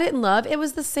though? I didn't love. It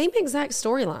was the same exact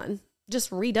storyline,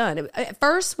 just redone. At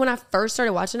first, when I first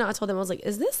started watching it, I told them, I was like,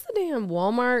 is this the damn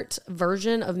Walmart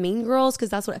version of Mean Girls? Because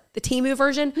that's what the Temu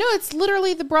version. No, it's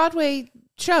literally the Broadway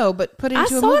show, but put into a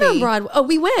movie. I saw it on Broadway. Oh,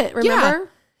 we went, remember? Yeah.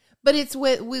 But it's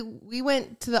we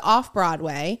went to the off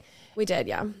Broadway. We did,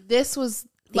 yeah. This was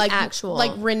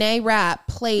like Renee Rapp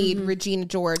played Regina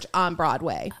George on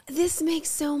Broadway. This makes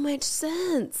so much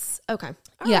sense. Okay.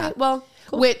 All Yeah. right, well,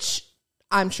 cool. Which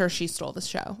I'm sure she stole the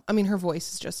show. I mean, her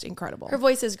voice is just incredible. Her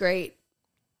voice is great.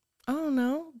 I don't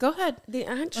know. Go ahead. The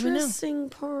actressing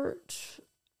part.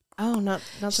 Oh, not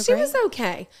so She great. was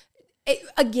okay.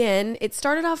 It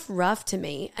started off rough to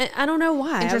me. I don't know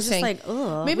why. Interesting. I was just like,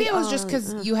 ugh. Maybe it was just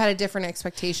because you had a different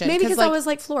expectation. Maybe because I was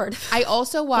like floored. I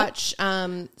also watch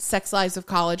Sex Lives of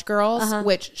College Girls,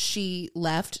 which she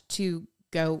left to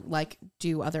go like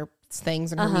do other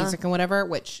things in her music and whatever,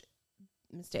 which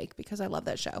mistake because I love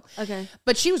that show. Okay.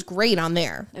 But she was great on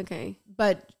there. Okay.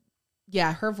 But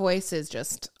yeah, her voice is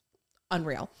just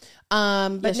unreal.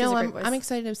 But she has no, a great voice. I'm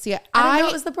excited to see it. I didn't know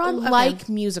it was the Broadway. like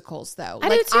musicals though. I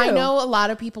do too. I know a lot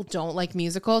of people don't like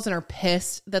musicals and are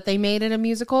pissed that they made it a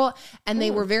musical, and they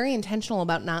were very intentional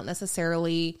about not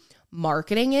necessarily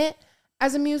marketing it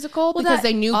as a musical because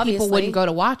they knew people wouldn't go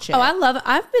to watch it. Oh, I love it.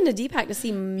 I've been to DPAC to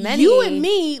see many. You and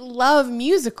me love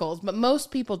musicals, but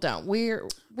most people don't.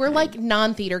 We're like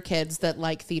non-theater kids that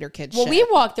like theater kids. Well, shit.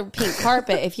 we walked the pink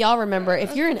carpet. If y'all remember,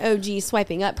 if you're an OG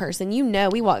swiping up person, you know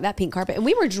we walked that pink carpet and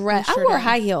we were dressed. I wore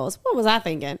high heels. What was I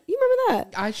thinking? You remember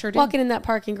that? I sure did. Walking in that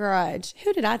parking garage.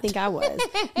 Who did I think I was?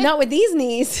 Not with these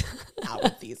knees. Not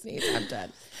with these knees. I'm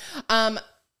dead.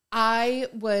 I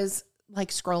was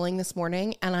like scrolling this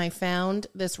morning and I found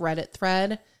this Reddit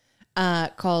thread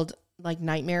called like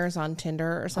Nightmares on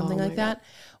Tinder or something like that.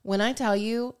 When I tell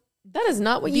you, That is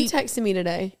not what you texted me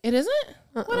today. it isn't.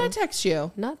 What did I text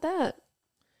you? Not that.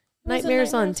 What was it,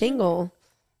 Nightmares on Tingle.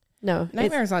 No.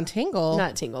 Nightmares on Tingle.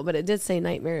 Not Tingle, but it did say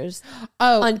nightmares.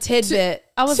 Oh, On Tidbit.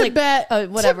 I was Tibet, like,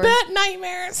 oh, whatever. Tibet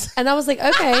nightmares. And I was like,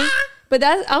 okay. But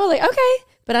I was like, okay.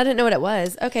 But I didn't know what it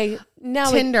was. Okay.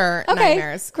 Now Tinder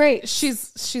nightmares. Great.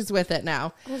 She's with it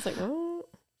now. I was like, oh.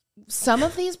 Some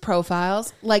of these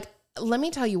profiles, like, let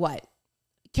me tell you what.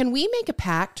 Can we make a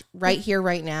pact right here,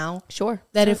 right now? Sure.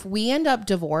 That if we end up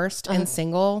divorced and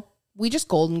single, we just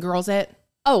Golden Girls it.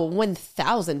 Oh,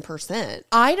 1,000%.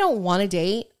 I don't want to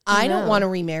date. I don't want to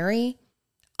remarry.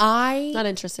 Not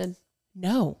interested.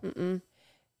 No.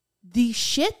 The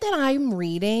shit that I'm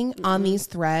reading on these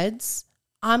threads,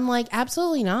 I'm like,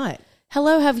 absolutely not.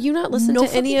 Hello, have you not listened to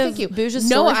any of Booja's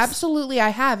No, stories? absolutely I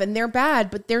have. And they're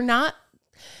bad, but they're not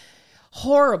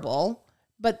horrible,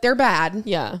 but they're bad.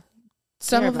 Yeah.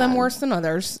 Some They're of them bad. worse than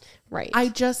others. Right. I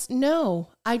just, no,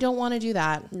 I don't want to do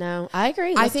that. No, I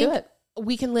agree. Let's do it.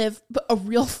 We can live a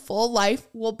real full life.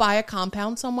 We'll buy a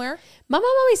compound somewhere. My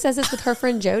mom always says this with her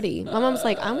friend Jody. My mom's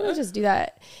like, I'm going to just do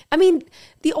that. I mean,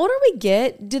 the older we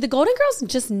get, do the Golden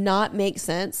Girls just not make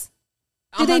sense?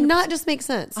 Do they not just make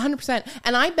sense? 100%.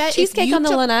 And I bet Cheesecake on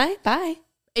the lanai. Bye.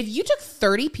 If you took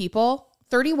 30 people,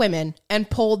 30 women, and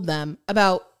polled them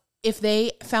about if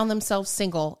they found themselves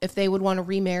single, if they would want to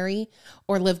remarry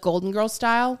or live Golden Girl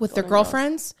style with their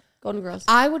girlfriends, Golden Girls.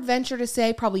 I would venture to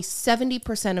say probably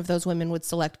 70% of those women would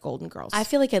select Golden Girls. I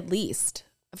feel like at least.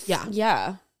 Yeah.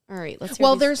 Yeah. All right. Let's hear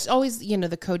Well, these. there's always, the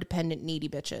codependent, needy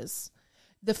bitches.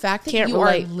 The fact that Can't you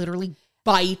relate. are literally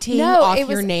biting off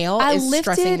your nail is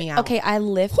stressing me out. Okay, I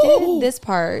lifted this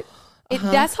part.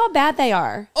 That's how bad they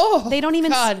are. Oh, they don't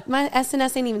even. God. My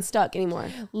SNS ain't even stuck anymore.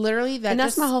 Literally, that And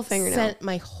that's just my whole fingernail. sent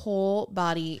my whole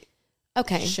body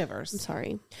Okay. shivers. I'm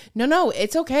sorry. No,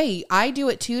 it's okay. I do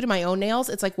it too to my own nails.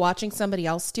 It's like watching somebody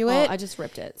else do Well, it. I just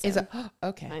ripped it. So Is it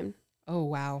okay? fine. Oh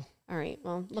wow, All right.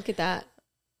 Well, look at that.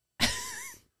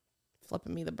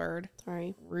 flipping me the bird.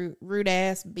 Sorry. Rude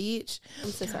ass bitch.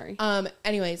 I'm so sorry.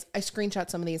 Anyways, I screenshot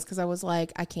some of these because I was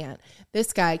like, I can't.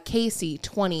 This guy, Casey,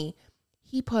 20,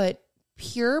 he put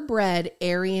purebred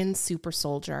Aryan super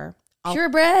soldier.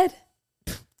 Purebred,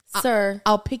 sir.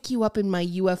 I'll pick you up in my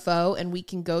UFO and we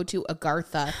can go to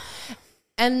Agartha.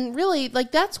 And really,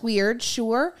 like, that's weird,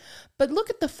 sure. But look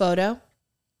at the photo.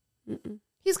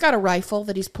 He's got a rifle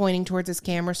that he's pointing towards his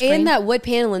camera screen. And that wood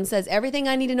paneling says everything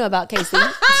I need to know about Casey.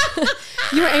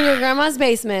 You were in your grandma's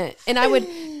basement, and I would.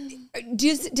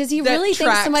 Does he That really think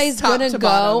tracks somebody's top going to to go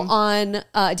bottom. on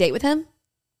a date with him?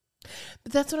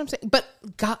 But that's what I'm saying. But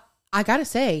I gotta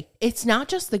say, it's not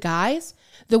just the guys.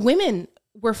 The women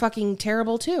were fucking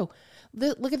terrible too.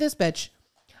 Look at this bitch.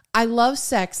 I love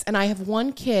sex and I have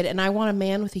one kid and I want a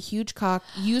man with a huge cock.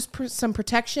 Use some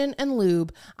protection and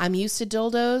lube. I'm used to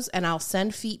dildos and I'll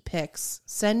send feet pics.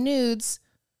 Send nudes.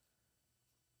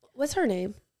 What's her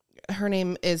name? Her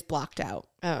name is blocked out.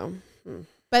 Oh,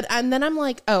 But and then I'm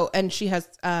like, oh, and she has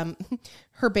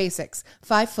her basics: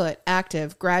 5 foot,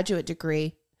 active, graduate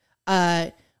degree,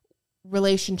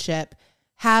 relationship,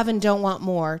 have and don't want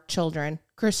more children,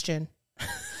 Christian.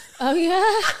 Oh,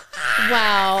 yeah.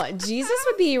 Wow. Jesus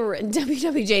would be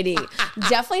WWJD.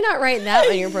 Definitely not writing that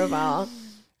on your profile.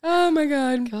 Oh my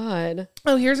God.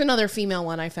 Oh, here's another female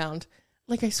one I found.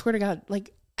 Like, I swear to God,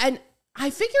 like, and I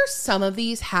figure some of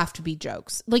these have to be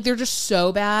jokes. Like, they're just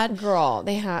so bad. Girl,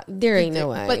 there ain't no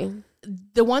way. But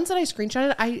the ones that I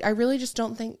screenshotted, I really just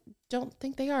don't think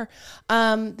they are.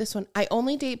 This one, I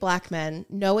only date black men.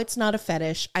 No, it's not a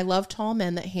fetish. I love tall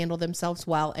men that handle themselves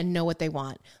well and know what they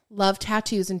want. Love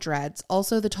tattoos and dreads.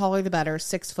 Also, the taller the better,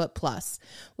 6 foot plus.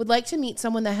 Would like to meet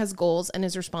someone that has goals and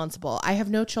is responsible. I have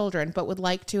no children, but would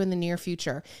like to in the near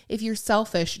future. If you're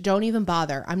selfish, don't even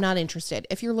bother. I'm not interested.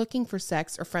 If you're looking for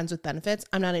sex or friends with benefits,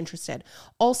 I'm not interested.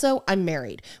 Also, I'm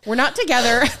married. We're not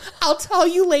together. I'll tell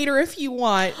you later if you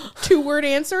want. 2-word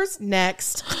answers.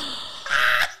 Next.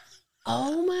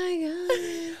 Oh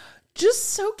my God.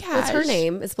 Just so cash. What's her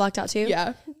name? It's blocked out too?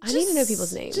 Yeah. I need to know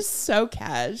people's names. Just so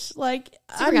cash. Like,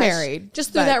 Super I'm cash. married.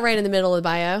 Just threw that right in the middle of the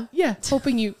bio. Yeah.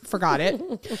 Hoping you forgot it.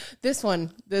 This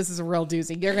is a real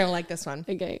doozy. You're going to like this one.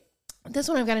 Okay. This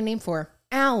one I've got a name for.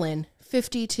 Alan,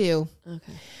 52.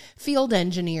 Okay. Field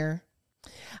engineer.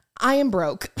 I am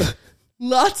broke.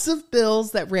 Lots of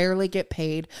bills that rarely get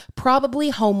paid.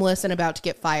 Probably homeless and about to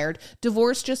get fired.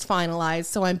 Divorce just finalized,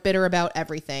 so I'm bitter about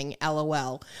everything.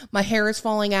 LOL. My hair is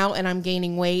falling out and I'm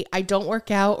gaining weight. I don't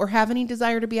work out or have any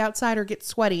desire to be outside or get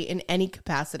sweaty in any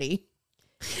capacity.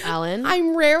 Alan?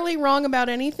 I'm rarely wrong about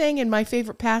anything, and my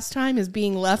favorite pastime is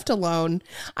being left alone.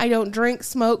 I don't drink,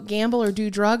 smoke, gamble, or do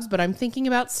drugs, but I'm thinking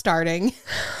about starting.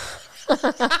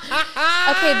 Okay,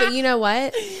 but you know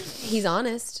what? He's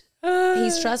honest.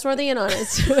 He's trustworthy and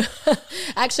honest.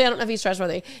 Actually, I don't know if he's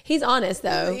trustworthy. He's honest,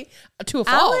 though. To a fault.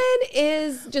 Alan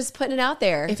is just putting it out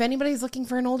there. If anybody's looking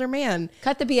for an older man,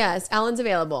 Cut the BS. Alan's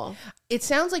available. it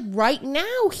sounds like right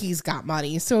now he's got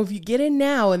money. So if you get in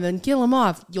now and then kill him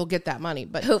off, you'll get that money.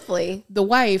 But Hopefully. the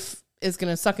wife is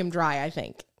going to suck him dry, I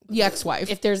think. The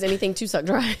ex-wife. If there's anything to suck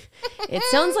dry. It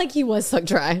sounds like he was sucked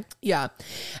dry. Yeah.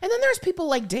 And then there's people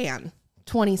like Dan,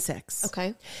 26.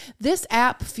 Okay. This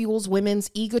app fuels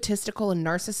women's egotistical and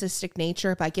narcissistic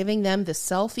nature by giving them the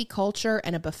selfie culture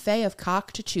and a buffet of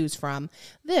cock to choose from.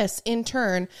 This, in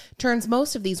turn, turns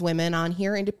most of these women on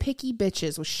here into picky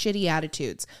bitches with shitty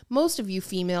attitudes. Most of you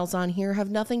females on here have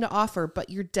nothing to offer but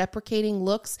your deprecating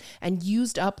looks and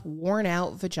used up, worn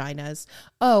out vaginas.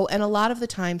 Oh, and a lot of the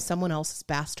time, someone else's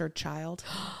bastard child.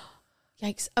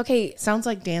 Yikes. Okay. Sounds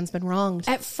like Dan's been wronged.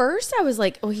 At first, I was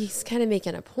like, oh, he's kind of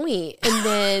making a point. And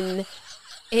then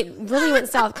it really went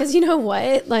south. Because you know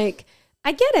what? Like,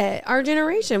 I get it. Our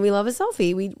generation, we love a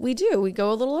selfie. We do. We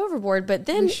go a little overboard. But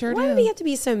then why do we have to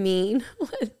be so mean?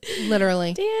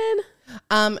 Literally. Dan?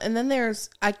 And then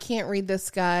I can't read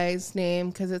this guy's name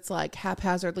because it's like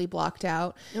haphazardly blocked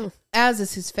out, as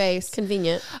is his face.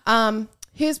 Convenient.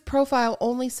 His profile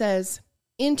only says,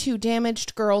 into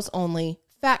damaged girls only.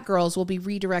 Fat girls will be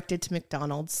redirected to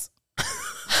McDonald's.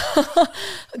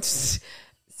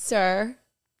 Sir,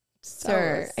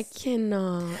 I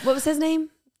cannot. What was his name?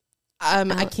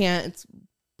 I can't. It's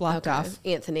blocked off.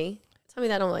 Anthony. Tell me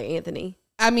that I don't like Anthony.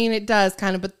 I mean, it does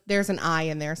kind of, but there's an I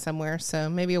in there somewhere, so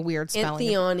maybe a weird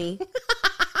spelling. Anthony.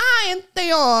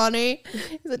 Anthony.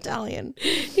 He's Italian.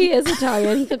 He is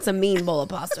Italian. He cooks a mean bowl of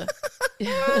pasta.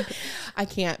 I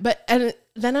can't. But and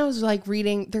then I was like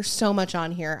reading. There's so much on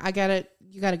here.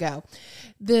 You gotta go.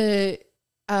 Then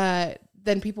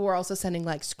people were also sending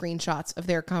like screenshots of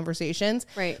their conversations.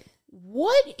 Right.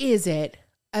 What is it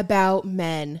about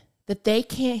men that they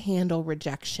can't handle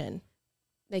rejection?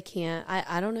 They can't.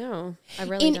 I don't know. I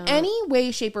really don't. In any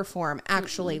way, shape, or form,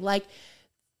 actually. Mm-hmm. Like,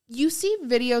 you see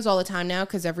videos all the time now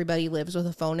because everybody lives with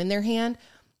a phone in their hand.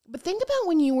 But think about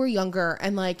when you were younger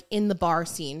and like in the bar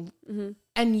scene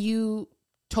and you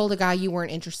told a guy you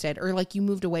weren't interested or like you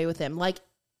moved away with him. Like,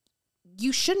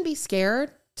 you shouldn't be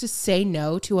scared to say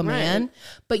no to a man,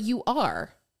 but you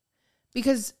are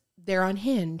because they're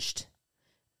unhinged.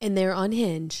 And they're on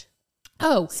Hinge.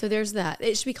 Oh. So there's that.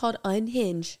 It should be called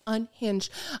Unhinge. Unhinged.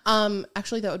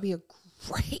 Actually, that would be a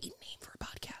great name for a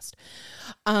podcast.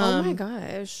 Oh my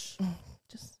gosh.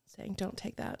 Just saying, don't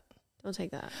take that. Don't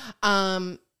take that.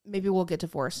 Maybe we'll get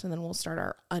divorced and then we'll start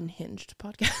our Unhinged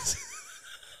podcast.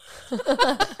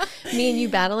 Me and you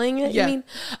battling it? Yeah. You mean?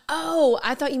 Oh,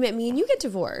 I thought you meant me and you get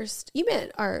divorced. You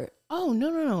meant our... Oh, no.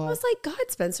 I was like, God,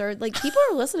 Spencer, like people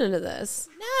are listening to this.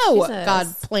 No. Jesus.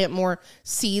 God, plant more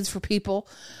seeds for people.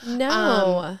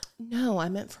 No. No, I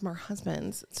meant from our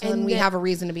husbands. So then we have a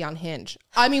reason to be on Hinge.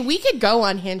 I mean, we could go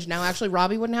on Hinge now. Actually,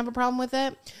 Robbie wouldn't have a problem with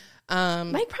it.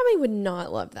 Mike probably would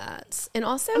not love that. And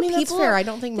also, I mean, people that's fair. I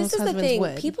don't think most husbands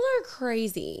would. People are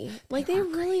crazy. Like, they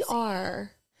really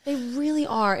are. They really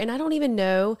are. And I don't even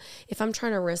know if I'm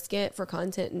trying to risk it for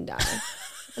content and die.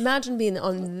 Imagine being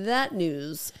on that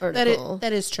news article.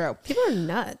 That is true. People are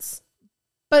nuts.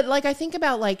 But like, I think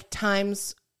about like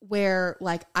times where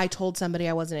like I told somebody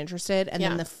I wasn't interested and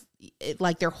then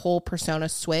like their whole persona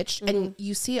switched, and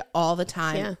you see it all the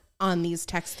time on these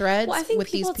text threads. Well, I think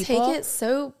with people these people take it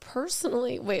so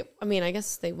personally. Wait, I mean, I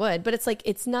guess they would, but it's like,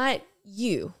 it's not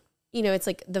you. You know, it's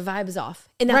like the vibe is off,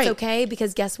 and that's okay,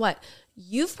 because guess what?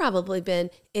 You've probably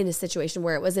been in a situation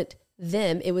where it wasn't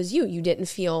them, it was you. You didn't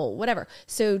feel whatever.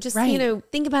 So just, you know,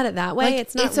 think about it that way. Like,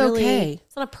 it's not it's really, okay.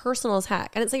 It's not a personal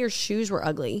attack. I didn't say your shoes were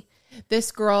ugly.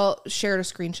 This girl shared a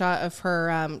screenshot of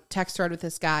her text thread with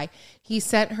this guy. He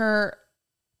sent her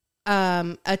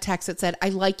a text that said, "I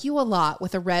like you a lot,"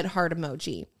 with a red heart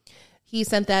emoji. He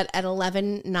sent that at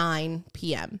 11:09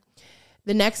 p.m.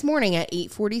 The next morning at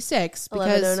 8:46,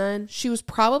 because she was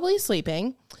probably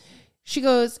sleeping, she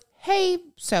goes, "Hey,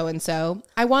 so-and-so,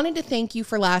 I wanted to thank you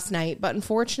for last night, but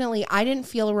unfortunately, I didn't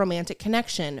feel a romantic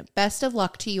connection. Best of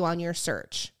luck to you on your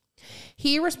search."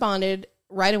 He responded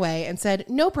right away and said,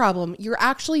 "No problem. You're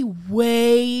actually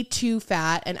way too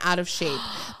fat and out of shape.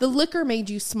 The liquor made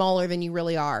you smaller than you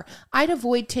really are. I'd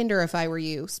avoid Tinder if I were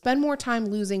you. Spend more time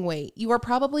losing weight. You are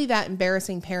probably that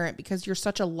embarrassing parent because you're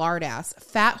such a lard ass,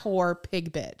 fat whore,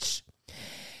 pig bitch."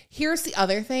 Here's the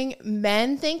other thing.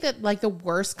 Men think that like the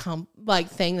worst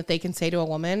thing that they can say to a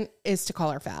woman is to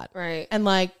call her fat. Right. And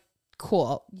like,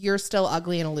 cool, you're still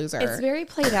ugly and a loser. It's very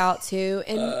played out too.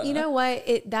 And you know what?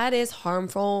 That is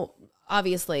harmful,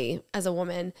 obviously, as a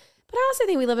woman. But I also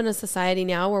think we live in a society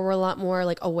now where we're a lot more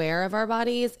like aware of our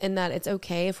bodies, and that it's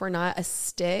okay if we're not a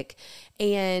stick.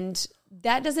 And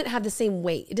that doesn't have the same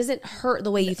weight. It doesn't hurt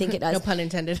the way you think it does. No pun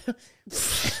intended.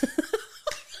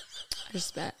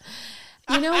 Respect.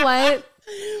 You know what?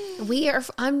 We are.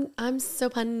 I'm so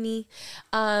punny.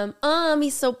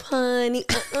 He's so punny.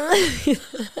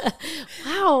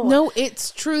 Wow. No,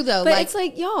 it's true though. But like, it's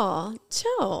like, y'all,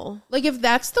 chill. Like, if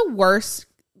that's the worst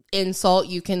insult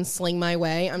you can sling my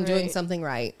way, I'm doing something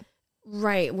right.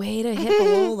 Right. Way to hit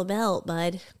below the belt,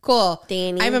 bud. Cool.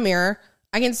 Danny. I have a mirror.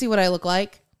 I can see what I look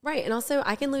like. Right. And also,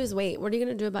 I can lose weight. What are you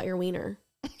going to do about your wiener?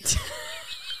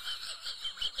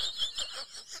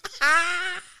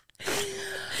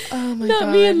 Oh my Not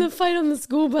God. me in the fight on the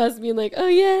school bus being like, "Oh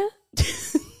yeah,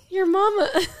 your mama."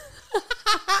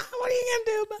 What are you gonna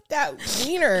do about that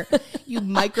wiener, you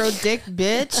micro dick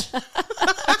bitch?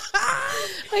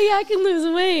 Oh yeah, I can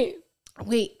lose weight.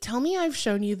 Wait, tell me I've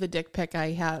shown you the dick pic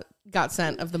I got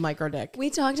sent of the micro dick. We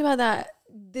talked about that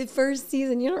the first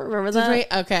season. You don't remember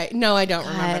that? Okay, no, I don't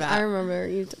remember that. I remember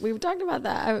we talked about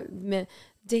that.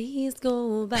 Days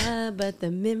go by, but the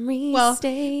memories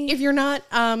stay. If you're not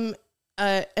an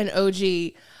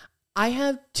OG, I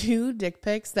have 2 dick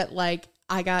pics that like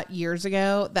I got years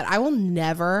ago that I will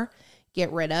never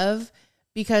get rid of,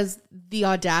 because the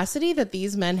audacity that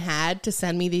these men had to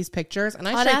send me these pictures, and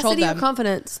I told them, or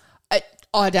confidence.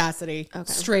 Audacity, okay.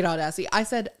 Straight audacity. I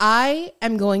said, I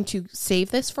am going to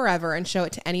save this forever and show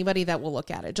it to anybody that will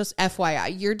look at it. Just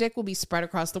FYI, your dick will be spread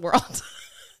across the world.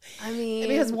 I mean,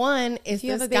 because one is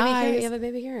you this have a baby guy, carrot, you have a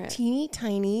baby carrot, teeny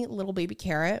tiny little baby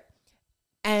carrot,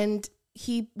 and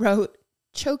he wrote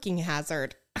choking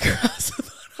hazard across the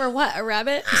bottom. For what? A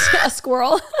rabbit? A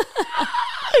squirrel?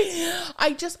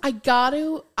 I got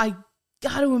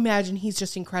to imagine he's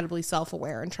just incredibly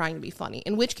self-aware and trying to be funny,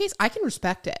 in which case I can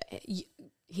respect it.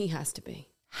 He has to be.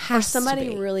 Or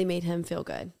somebody really made him feel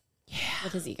good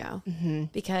with his ego. Mm-hmm.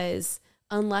 Because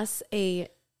unless a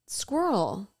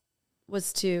squirrel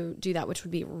was to do that, which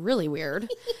would be really weird,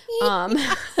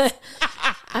 I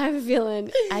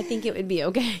think it would be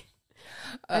okay.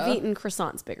 I've eaten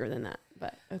croissants bigger than that,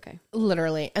 but okay.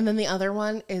 Literally. And then the other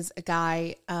one is a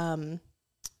guy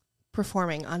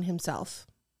performing on himself.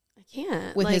 I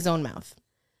can't. With his own mouth,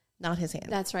 not his hand.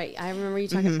 That's right. I remember you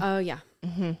talking. Oh, yeah.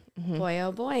 Boy,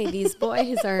 oh, boy. These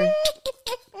boys are.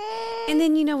 And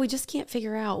then, we just can't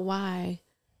figure out why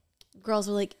girls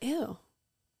are like, ew.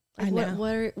 Like, I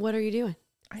know. What are you doing,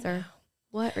 sir? Know.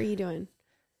 What are you doing?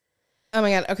 Oh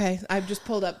my God. Okay. I've just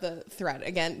pulled up the thread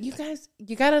again. You guys,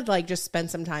 you got to like just spend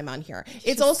some time on here.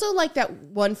 It's also like that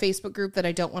one Facebook group that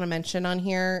I don't want to mention on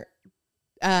here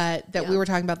that we were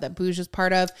talking about that Bouge is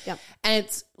part of. Yep. And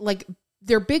it's like,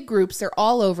 they're big groups. They're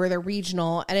all over. They're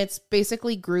regional. And it's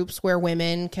basically groups where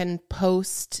women can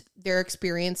post their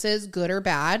experiences, good or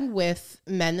bad, with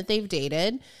men that they've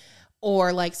dated.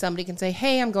 Or like somebody can say,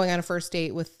 hey, I'm going on a first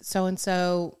date with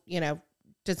so-and-so,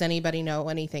 does anybody know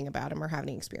anything about him or have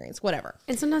any experience? Whatever.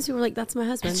 And sometimes people are like, that's my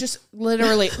husband. It's just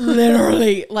literally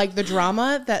like the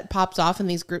drama that pops off in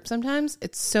these groups sometimes.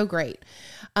 It's so great.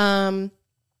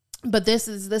 But this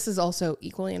is also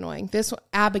equally annoying. This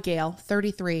Abigail,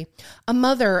 33, a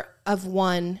mother of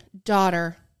one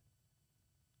daughter.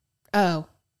 Oh,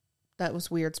 that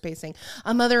was weird spacing.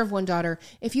 A mother of one daughter.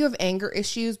 If you have anger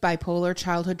issues, bipolar,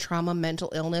 childhood trauma,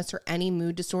 mental illness, or any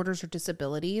mood disorders or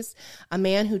disabilities, a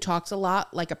man who talks a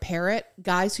lot like a parrot,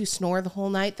 guys who snore the whole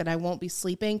night that I won't be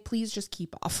sleeping, please just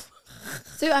keep off.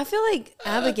 So I feel like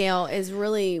Abigail is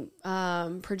really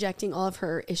projecting all of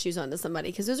her issues onto somebody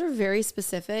because those are very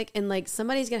specific and like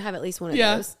somebody's going to have at least one of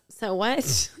those. So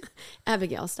what?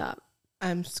 Abigail, stop.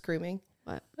 I'm screaming.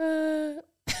 What?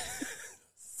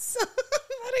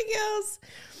 Somebody else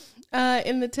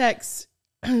in the text,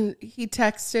 he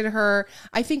texted her,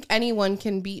 I think anyone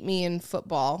can beat me in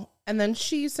football. And then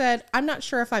she said, I'm not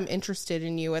sure if I'm interested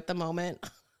in you at the moment.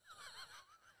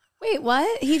 Wait,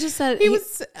 what? He just said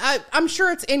was. I'm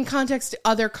sure it's in context to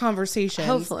other conversations.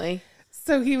 Hopefully.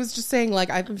 So he was just saying, like,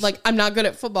 I'm not good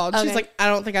at football. And she's like, I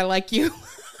don't think I like you.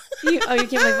 you can't play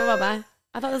football. Bye.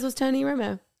 I thought this was Tony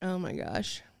Romo. Oh my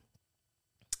gosh,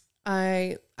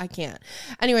 I can't.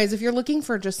 Anyways, if you're looking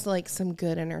for just like some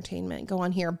good entertainment, go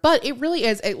on here. But it really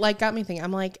is. It like got me thinking.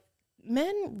 I'm like,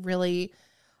 men really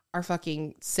are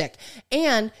fucking sick.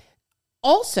 And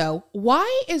also,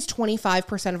 why is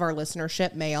 25% of our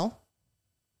listenership male?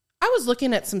 I was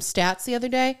looking at some stats the other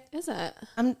day. Is it?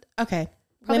 Okay.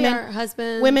 Probably our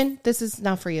husbands. Women, this is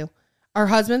not for you. Our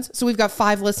husbands. So we've got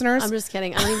 5 listeners. I'm just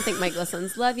kidding. I don't even think Mike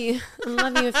listens. Love you. I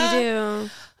love you if you do.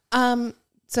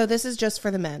 So this is just for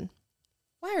the men.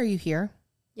 Why are you here?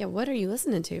 Yeah, what are you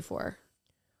listening to for?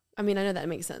 I mean, I know that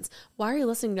makes sense. Why are you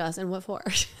listening to us and what for?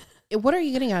 What are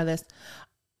you getting out of this?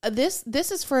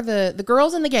 This is for the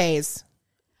girls and the gays.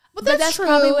 But that's true.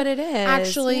 probably what it is.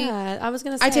 Actually, yeah, I was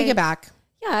going to say. I take it back.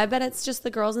 Yeah, I bet it's just the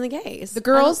girls and the gays. The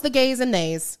girls, the gays, and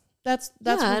theys. That's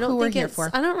who we're here for.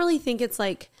 I don't really think it's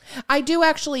like. I do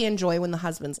actually enjoy when the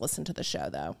husbands listen to the show,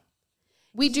 though.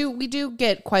 We do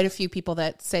get quite a few people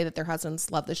that say that their husbands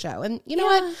love the show, and you know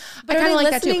what? I kind of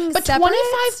like that too. But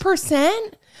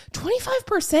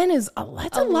 25% is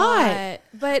that's a lot.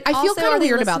 But I feel kind of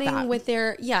weird about that. With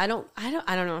their I don't know.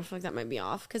 I feel like that might be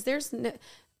off because there's no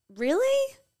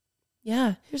really.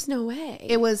 Yeah, there's no way.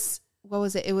 It was what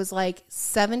was it? It was like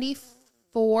 73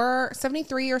 or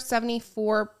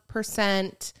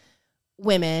 74%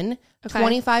 women,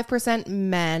 25%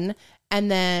 men, and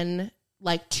then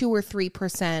like 2 or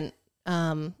 3%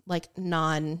 like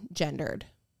non-gendered.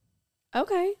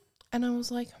 Okay. And I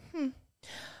was like,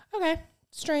 okay,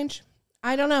 strange.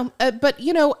 I don't know. But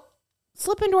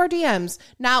slip into our DMs,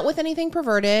 not with anything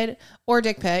perverted or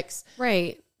dick pics.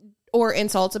 Right. Or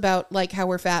insults about like how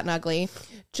we're fat and ugly.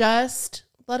 Just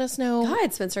let us know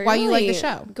Spencer, why you like the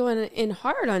show. Going in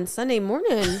hard on Sunday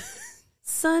morning.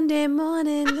 Sunday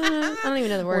morning. I don't even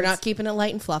know the words. We're not keeping it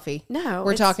light and fluffy. No.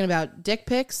 We're talking about dick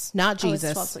pics, not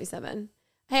Jesus. It's 12:27.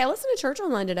 Hey, I listened to church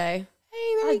online today.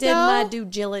 Hey, there we go. I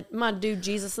did my due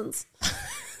Jesusance.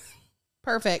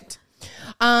 Perfect.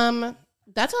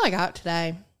 That's all I got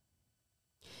today.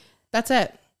 That's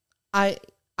it. I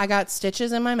got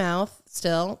stitches in my mouth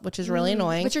still, which is really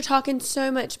annoying. But you're talking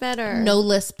so much better. No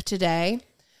lisp today.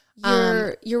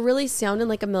 You're really sounding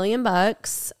like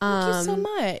 $1,000,000. Thank you so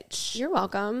much. You're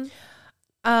welcome.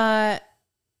 Yeah.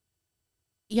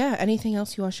 Anything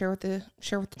else you want to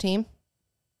share with the team?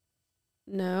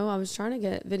 No, I was trying to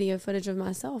get video footage of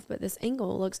myself, but this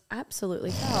angle looks absolutely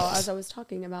foul, as I was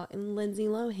talking about in Lindsay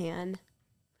Lohan.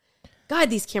 God,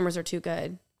 these cameras are too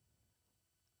good.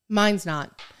 Mine's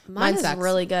not. Mine is sucks.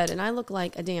 really good, and I look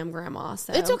like a damn grandma.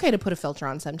 So It's okay to put a filter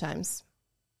on sometimes.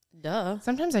 Duh.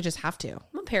 Sometimes I just have to. I'm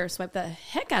gonna pear swipe the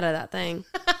heck out of that thing.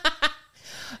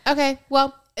 Okay,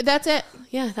 well, that's it.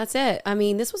 Yeah, that's it. I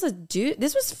mean, this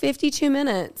was 52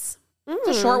 minutes.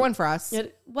 It's a short one for us.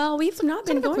 Well, we've not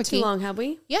been going too long, have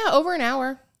we? Yeah, over an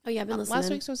hour. Oh yeah, I've been listening.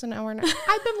 Last week's was an hour and a half.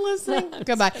 I've been listening.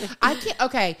 Goodbye. I can't.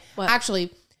 Okay. What?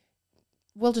 Actually,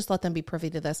 we'll just let them be privy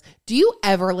to this. Do you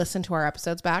ever listen to our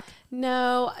episodes back?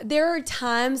 No, there are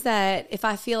times that if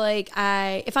I feel like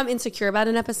if I'm insecure about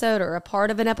an episode or a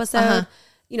part of an episode,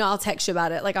 I'll text you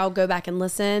about it. Like I'll go back and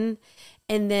listen.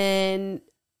 And then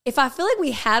if I feel like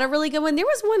we had a really good one, there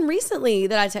was one recently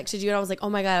that I texted you and I was like, oh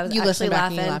my God, I was actually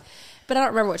laughing. But I don't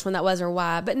remember which one that was or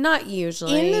why, but not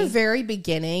usually. In the very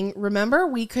beginning, remember,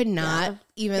 we could not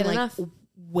even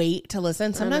wait to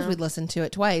listen. Sometimes we'd listen to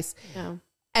it twice. Yeah.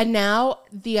 And now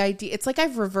the idea, it's like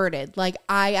I've reverted. Like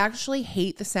I actually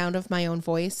hate the sound of my own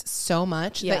voice so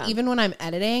much that even when I'm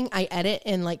editing, I edit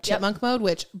in like chipmunk mode,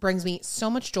 which brings me so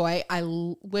much joy. I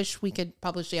wish we could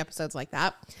publish the episodes like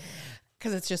that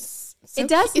because it's just it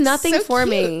does nothing for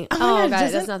me. Oh my God,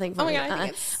 it does nothing for me.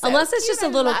 God, unless it's just a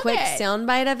little quick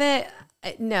soundbite of it.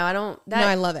 No, I don't. No,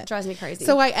 I love it. Drives me crazy.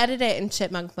 So I edit it in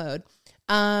chipmunk mode.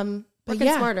 But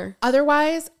Working smarter.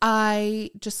 Otherwise,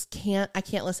 I just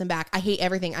can't listen back. I hate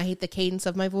everything. I hate the cadence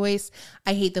of my voice.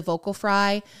 I hate the vocal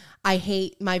fry. I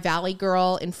hate my Valley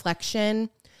Girl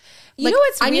inflection. You know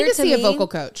what's weird I need to see me? A vocal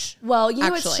coach. Well, you know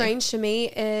what's strange to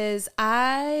me is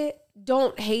I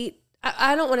don't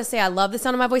want to say I love the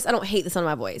sound of my voice. I don't hate the sound of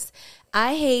my voice.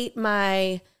 I hate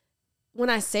when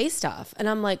I say stuff and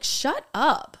I'm like, shut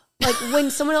up. Like when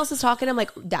someone else is talking, I'm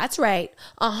like, that's right.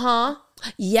 Uh-huh.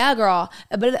 Yeah, girl.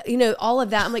 But all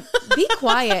of that, I'm like, be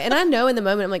quiet. And I know in the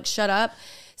moment, I'm like, shut up.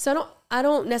 So I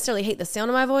don't necessarily hate the sound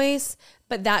of my voice,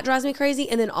 but that drives me crazy.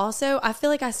 And then also, I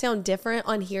feel like I sound different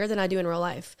on here than I do in real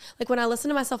life. Like when I listen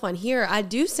to myself on here, I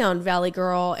do sound Valley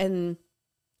Girl. And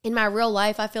in my real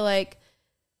life, I feel like,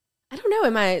 I don't know,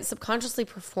 am I subconsciously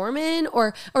performing?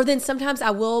 Or then sometimes I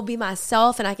will be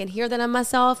myself and I can hear that I'm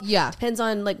myself. Yeah. Depends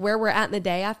on like where we're at in the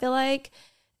day, I feel like.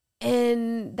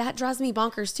 And that drives me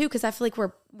bonkers too, because I feel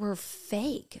like we're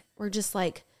fake. We're just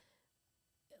like,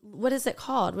 what is it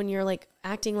called when you're like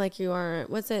acting like you aren't?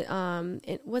 What's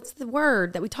the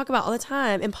word that we talk about all the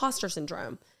time? Imposter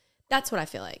syndrome. That's what I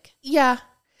feel like. Yeah.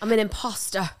 I'm an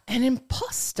imposter. An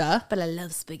imposter? But I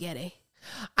love spaghetti.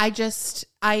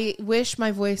 I wish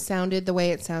my voice sounded the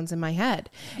way it sounds in my head.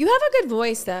 You have a good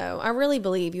voice though. I really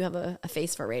believe you have a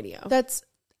face for radio.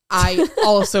 I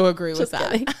also agree with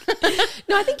that.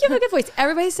 No, I think you have a good voice.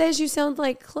 Everybody says you sound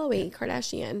like Khloe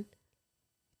Kardashian.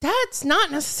 That's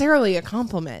not necessarily a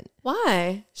compliment.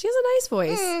 Why? She has a nice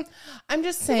voice. I'm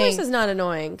just saying. Her voice is not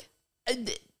annoying.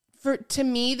 To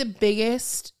me, the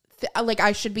biggest,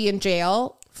 I should be in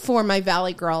jail for my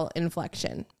Valley Girl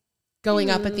inflection.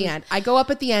 Going up at the end. I go up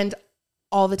at the end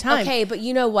all the time. Okay, but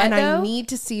you know what, and though? I need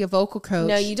to see a vocal coach.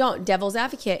 No, you don't. Devil's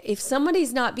advocate. If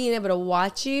somebody's not being able to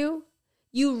watch you,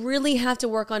 you really have to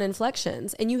work on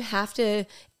inflections and you have to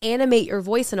animate your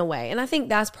voice in a way. And I think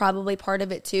that's probably part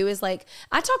of it too, is like,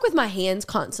 I talk with my hands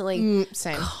constantly.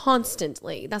 Same.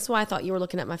 Constantly. That's why I thought you were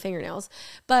looking at my fingernails.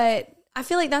 But I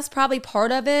feel like that's probably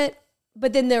part of it.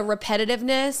 But then the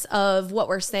repetitiveness of what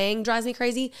we're saying drives me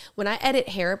crazy. When I edit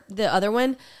hair, the other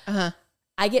one, I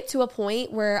get to a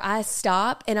point where I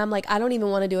stop and I'm like, I don't even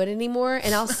want to do it anymore.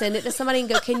 And I'll send it to somebody and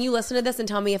go, can you listen to this and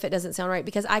tell me if it doesn't sound right?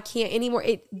 Because I can't anymore.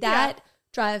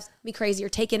 Drives me crazy. You're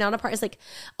taking out a part. It's like,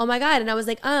 oh my God. And I was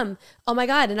like, oh my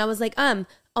God. And I was like, oh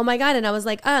my God. And I was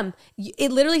like,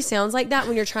 it literally sounds like that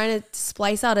when you're trying to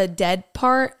splice out a dead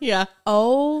part. Yeah.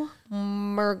 Oh,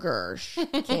 mergers.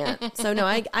 Can't. So no,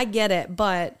 I get it,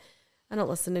 but I don't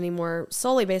listen anymore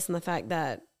solely based on the fact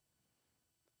that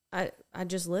I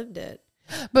just lived it.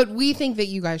 But we think that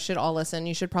you guys should all listen.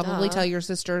 You should probably tell your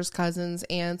sisters, cousins,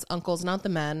 aunts, uncles, not the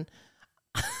men.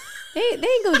 They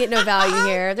ain't gonna get no value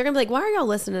here. They're gonna be like, why are y'all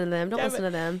listening to them? Don't listen to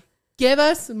them. Give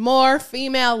us more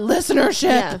female listenership.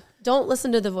 Yeah. Don't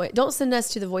listen to the voice. Don't send us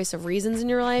to the voice of reasons in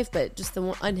your life, but just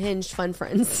the unhinged fun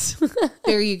friends.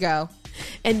 There you go.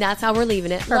 And that's how we're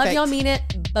leaving it. Perfect. Love y'all, mean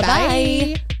it. Bye-bye.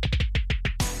 Bye.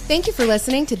 Thank you for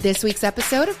listening to this week's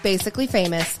episode of Basically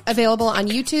Famous, available on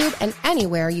YouTube and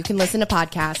anywhere you can listen to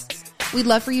podcasts. We'd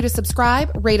love for you to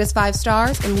subscribe, rate us 5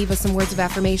 stars, and leave us some words of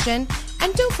affirmation.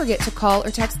 And don't forget to call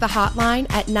or text the hotline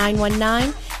at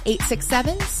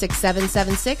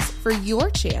 919-867-6776 for your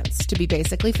chance to be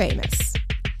basically famous.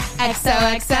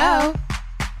 XOXO.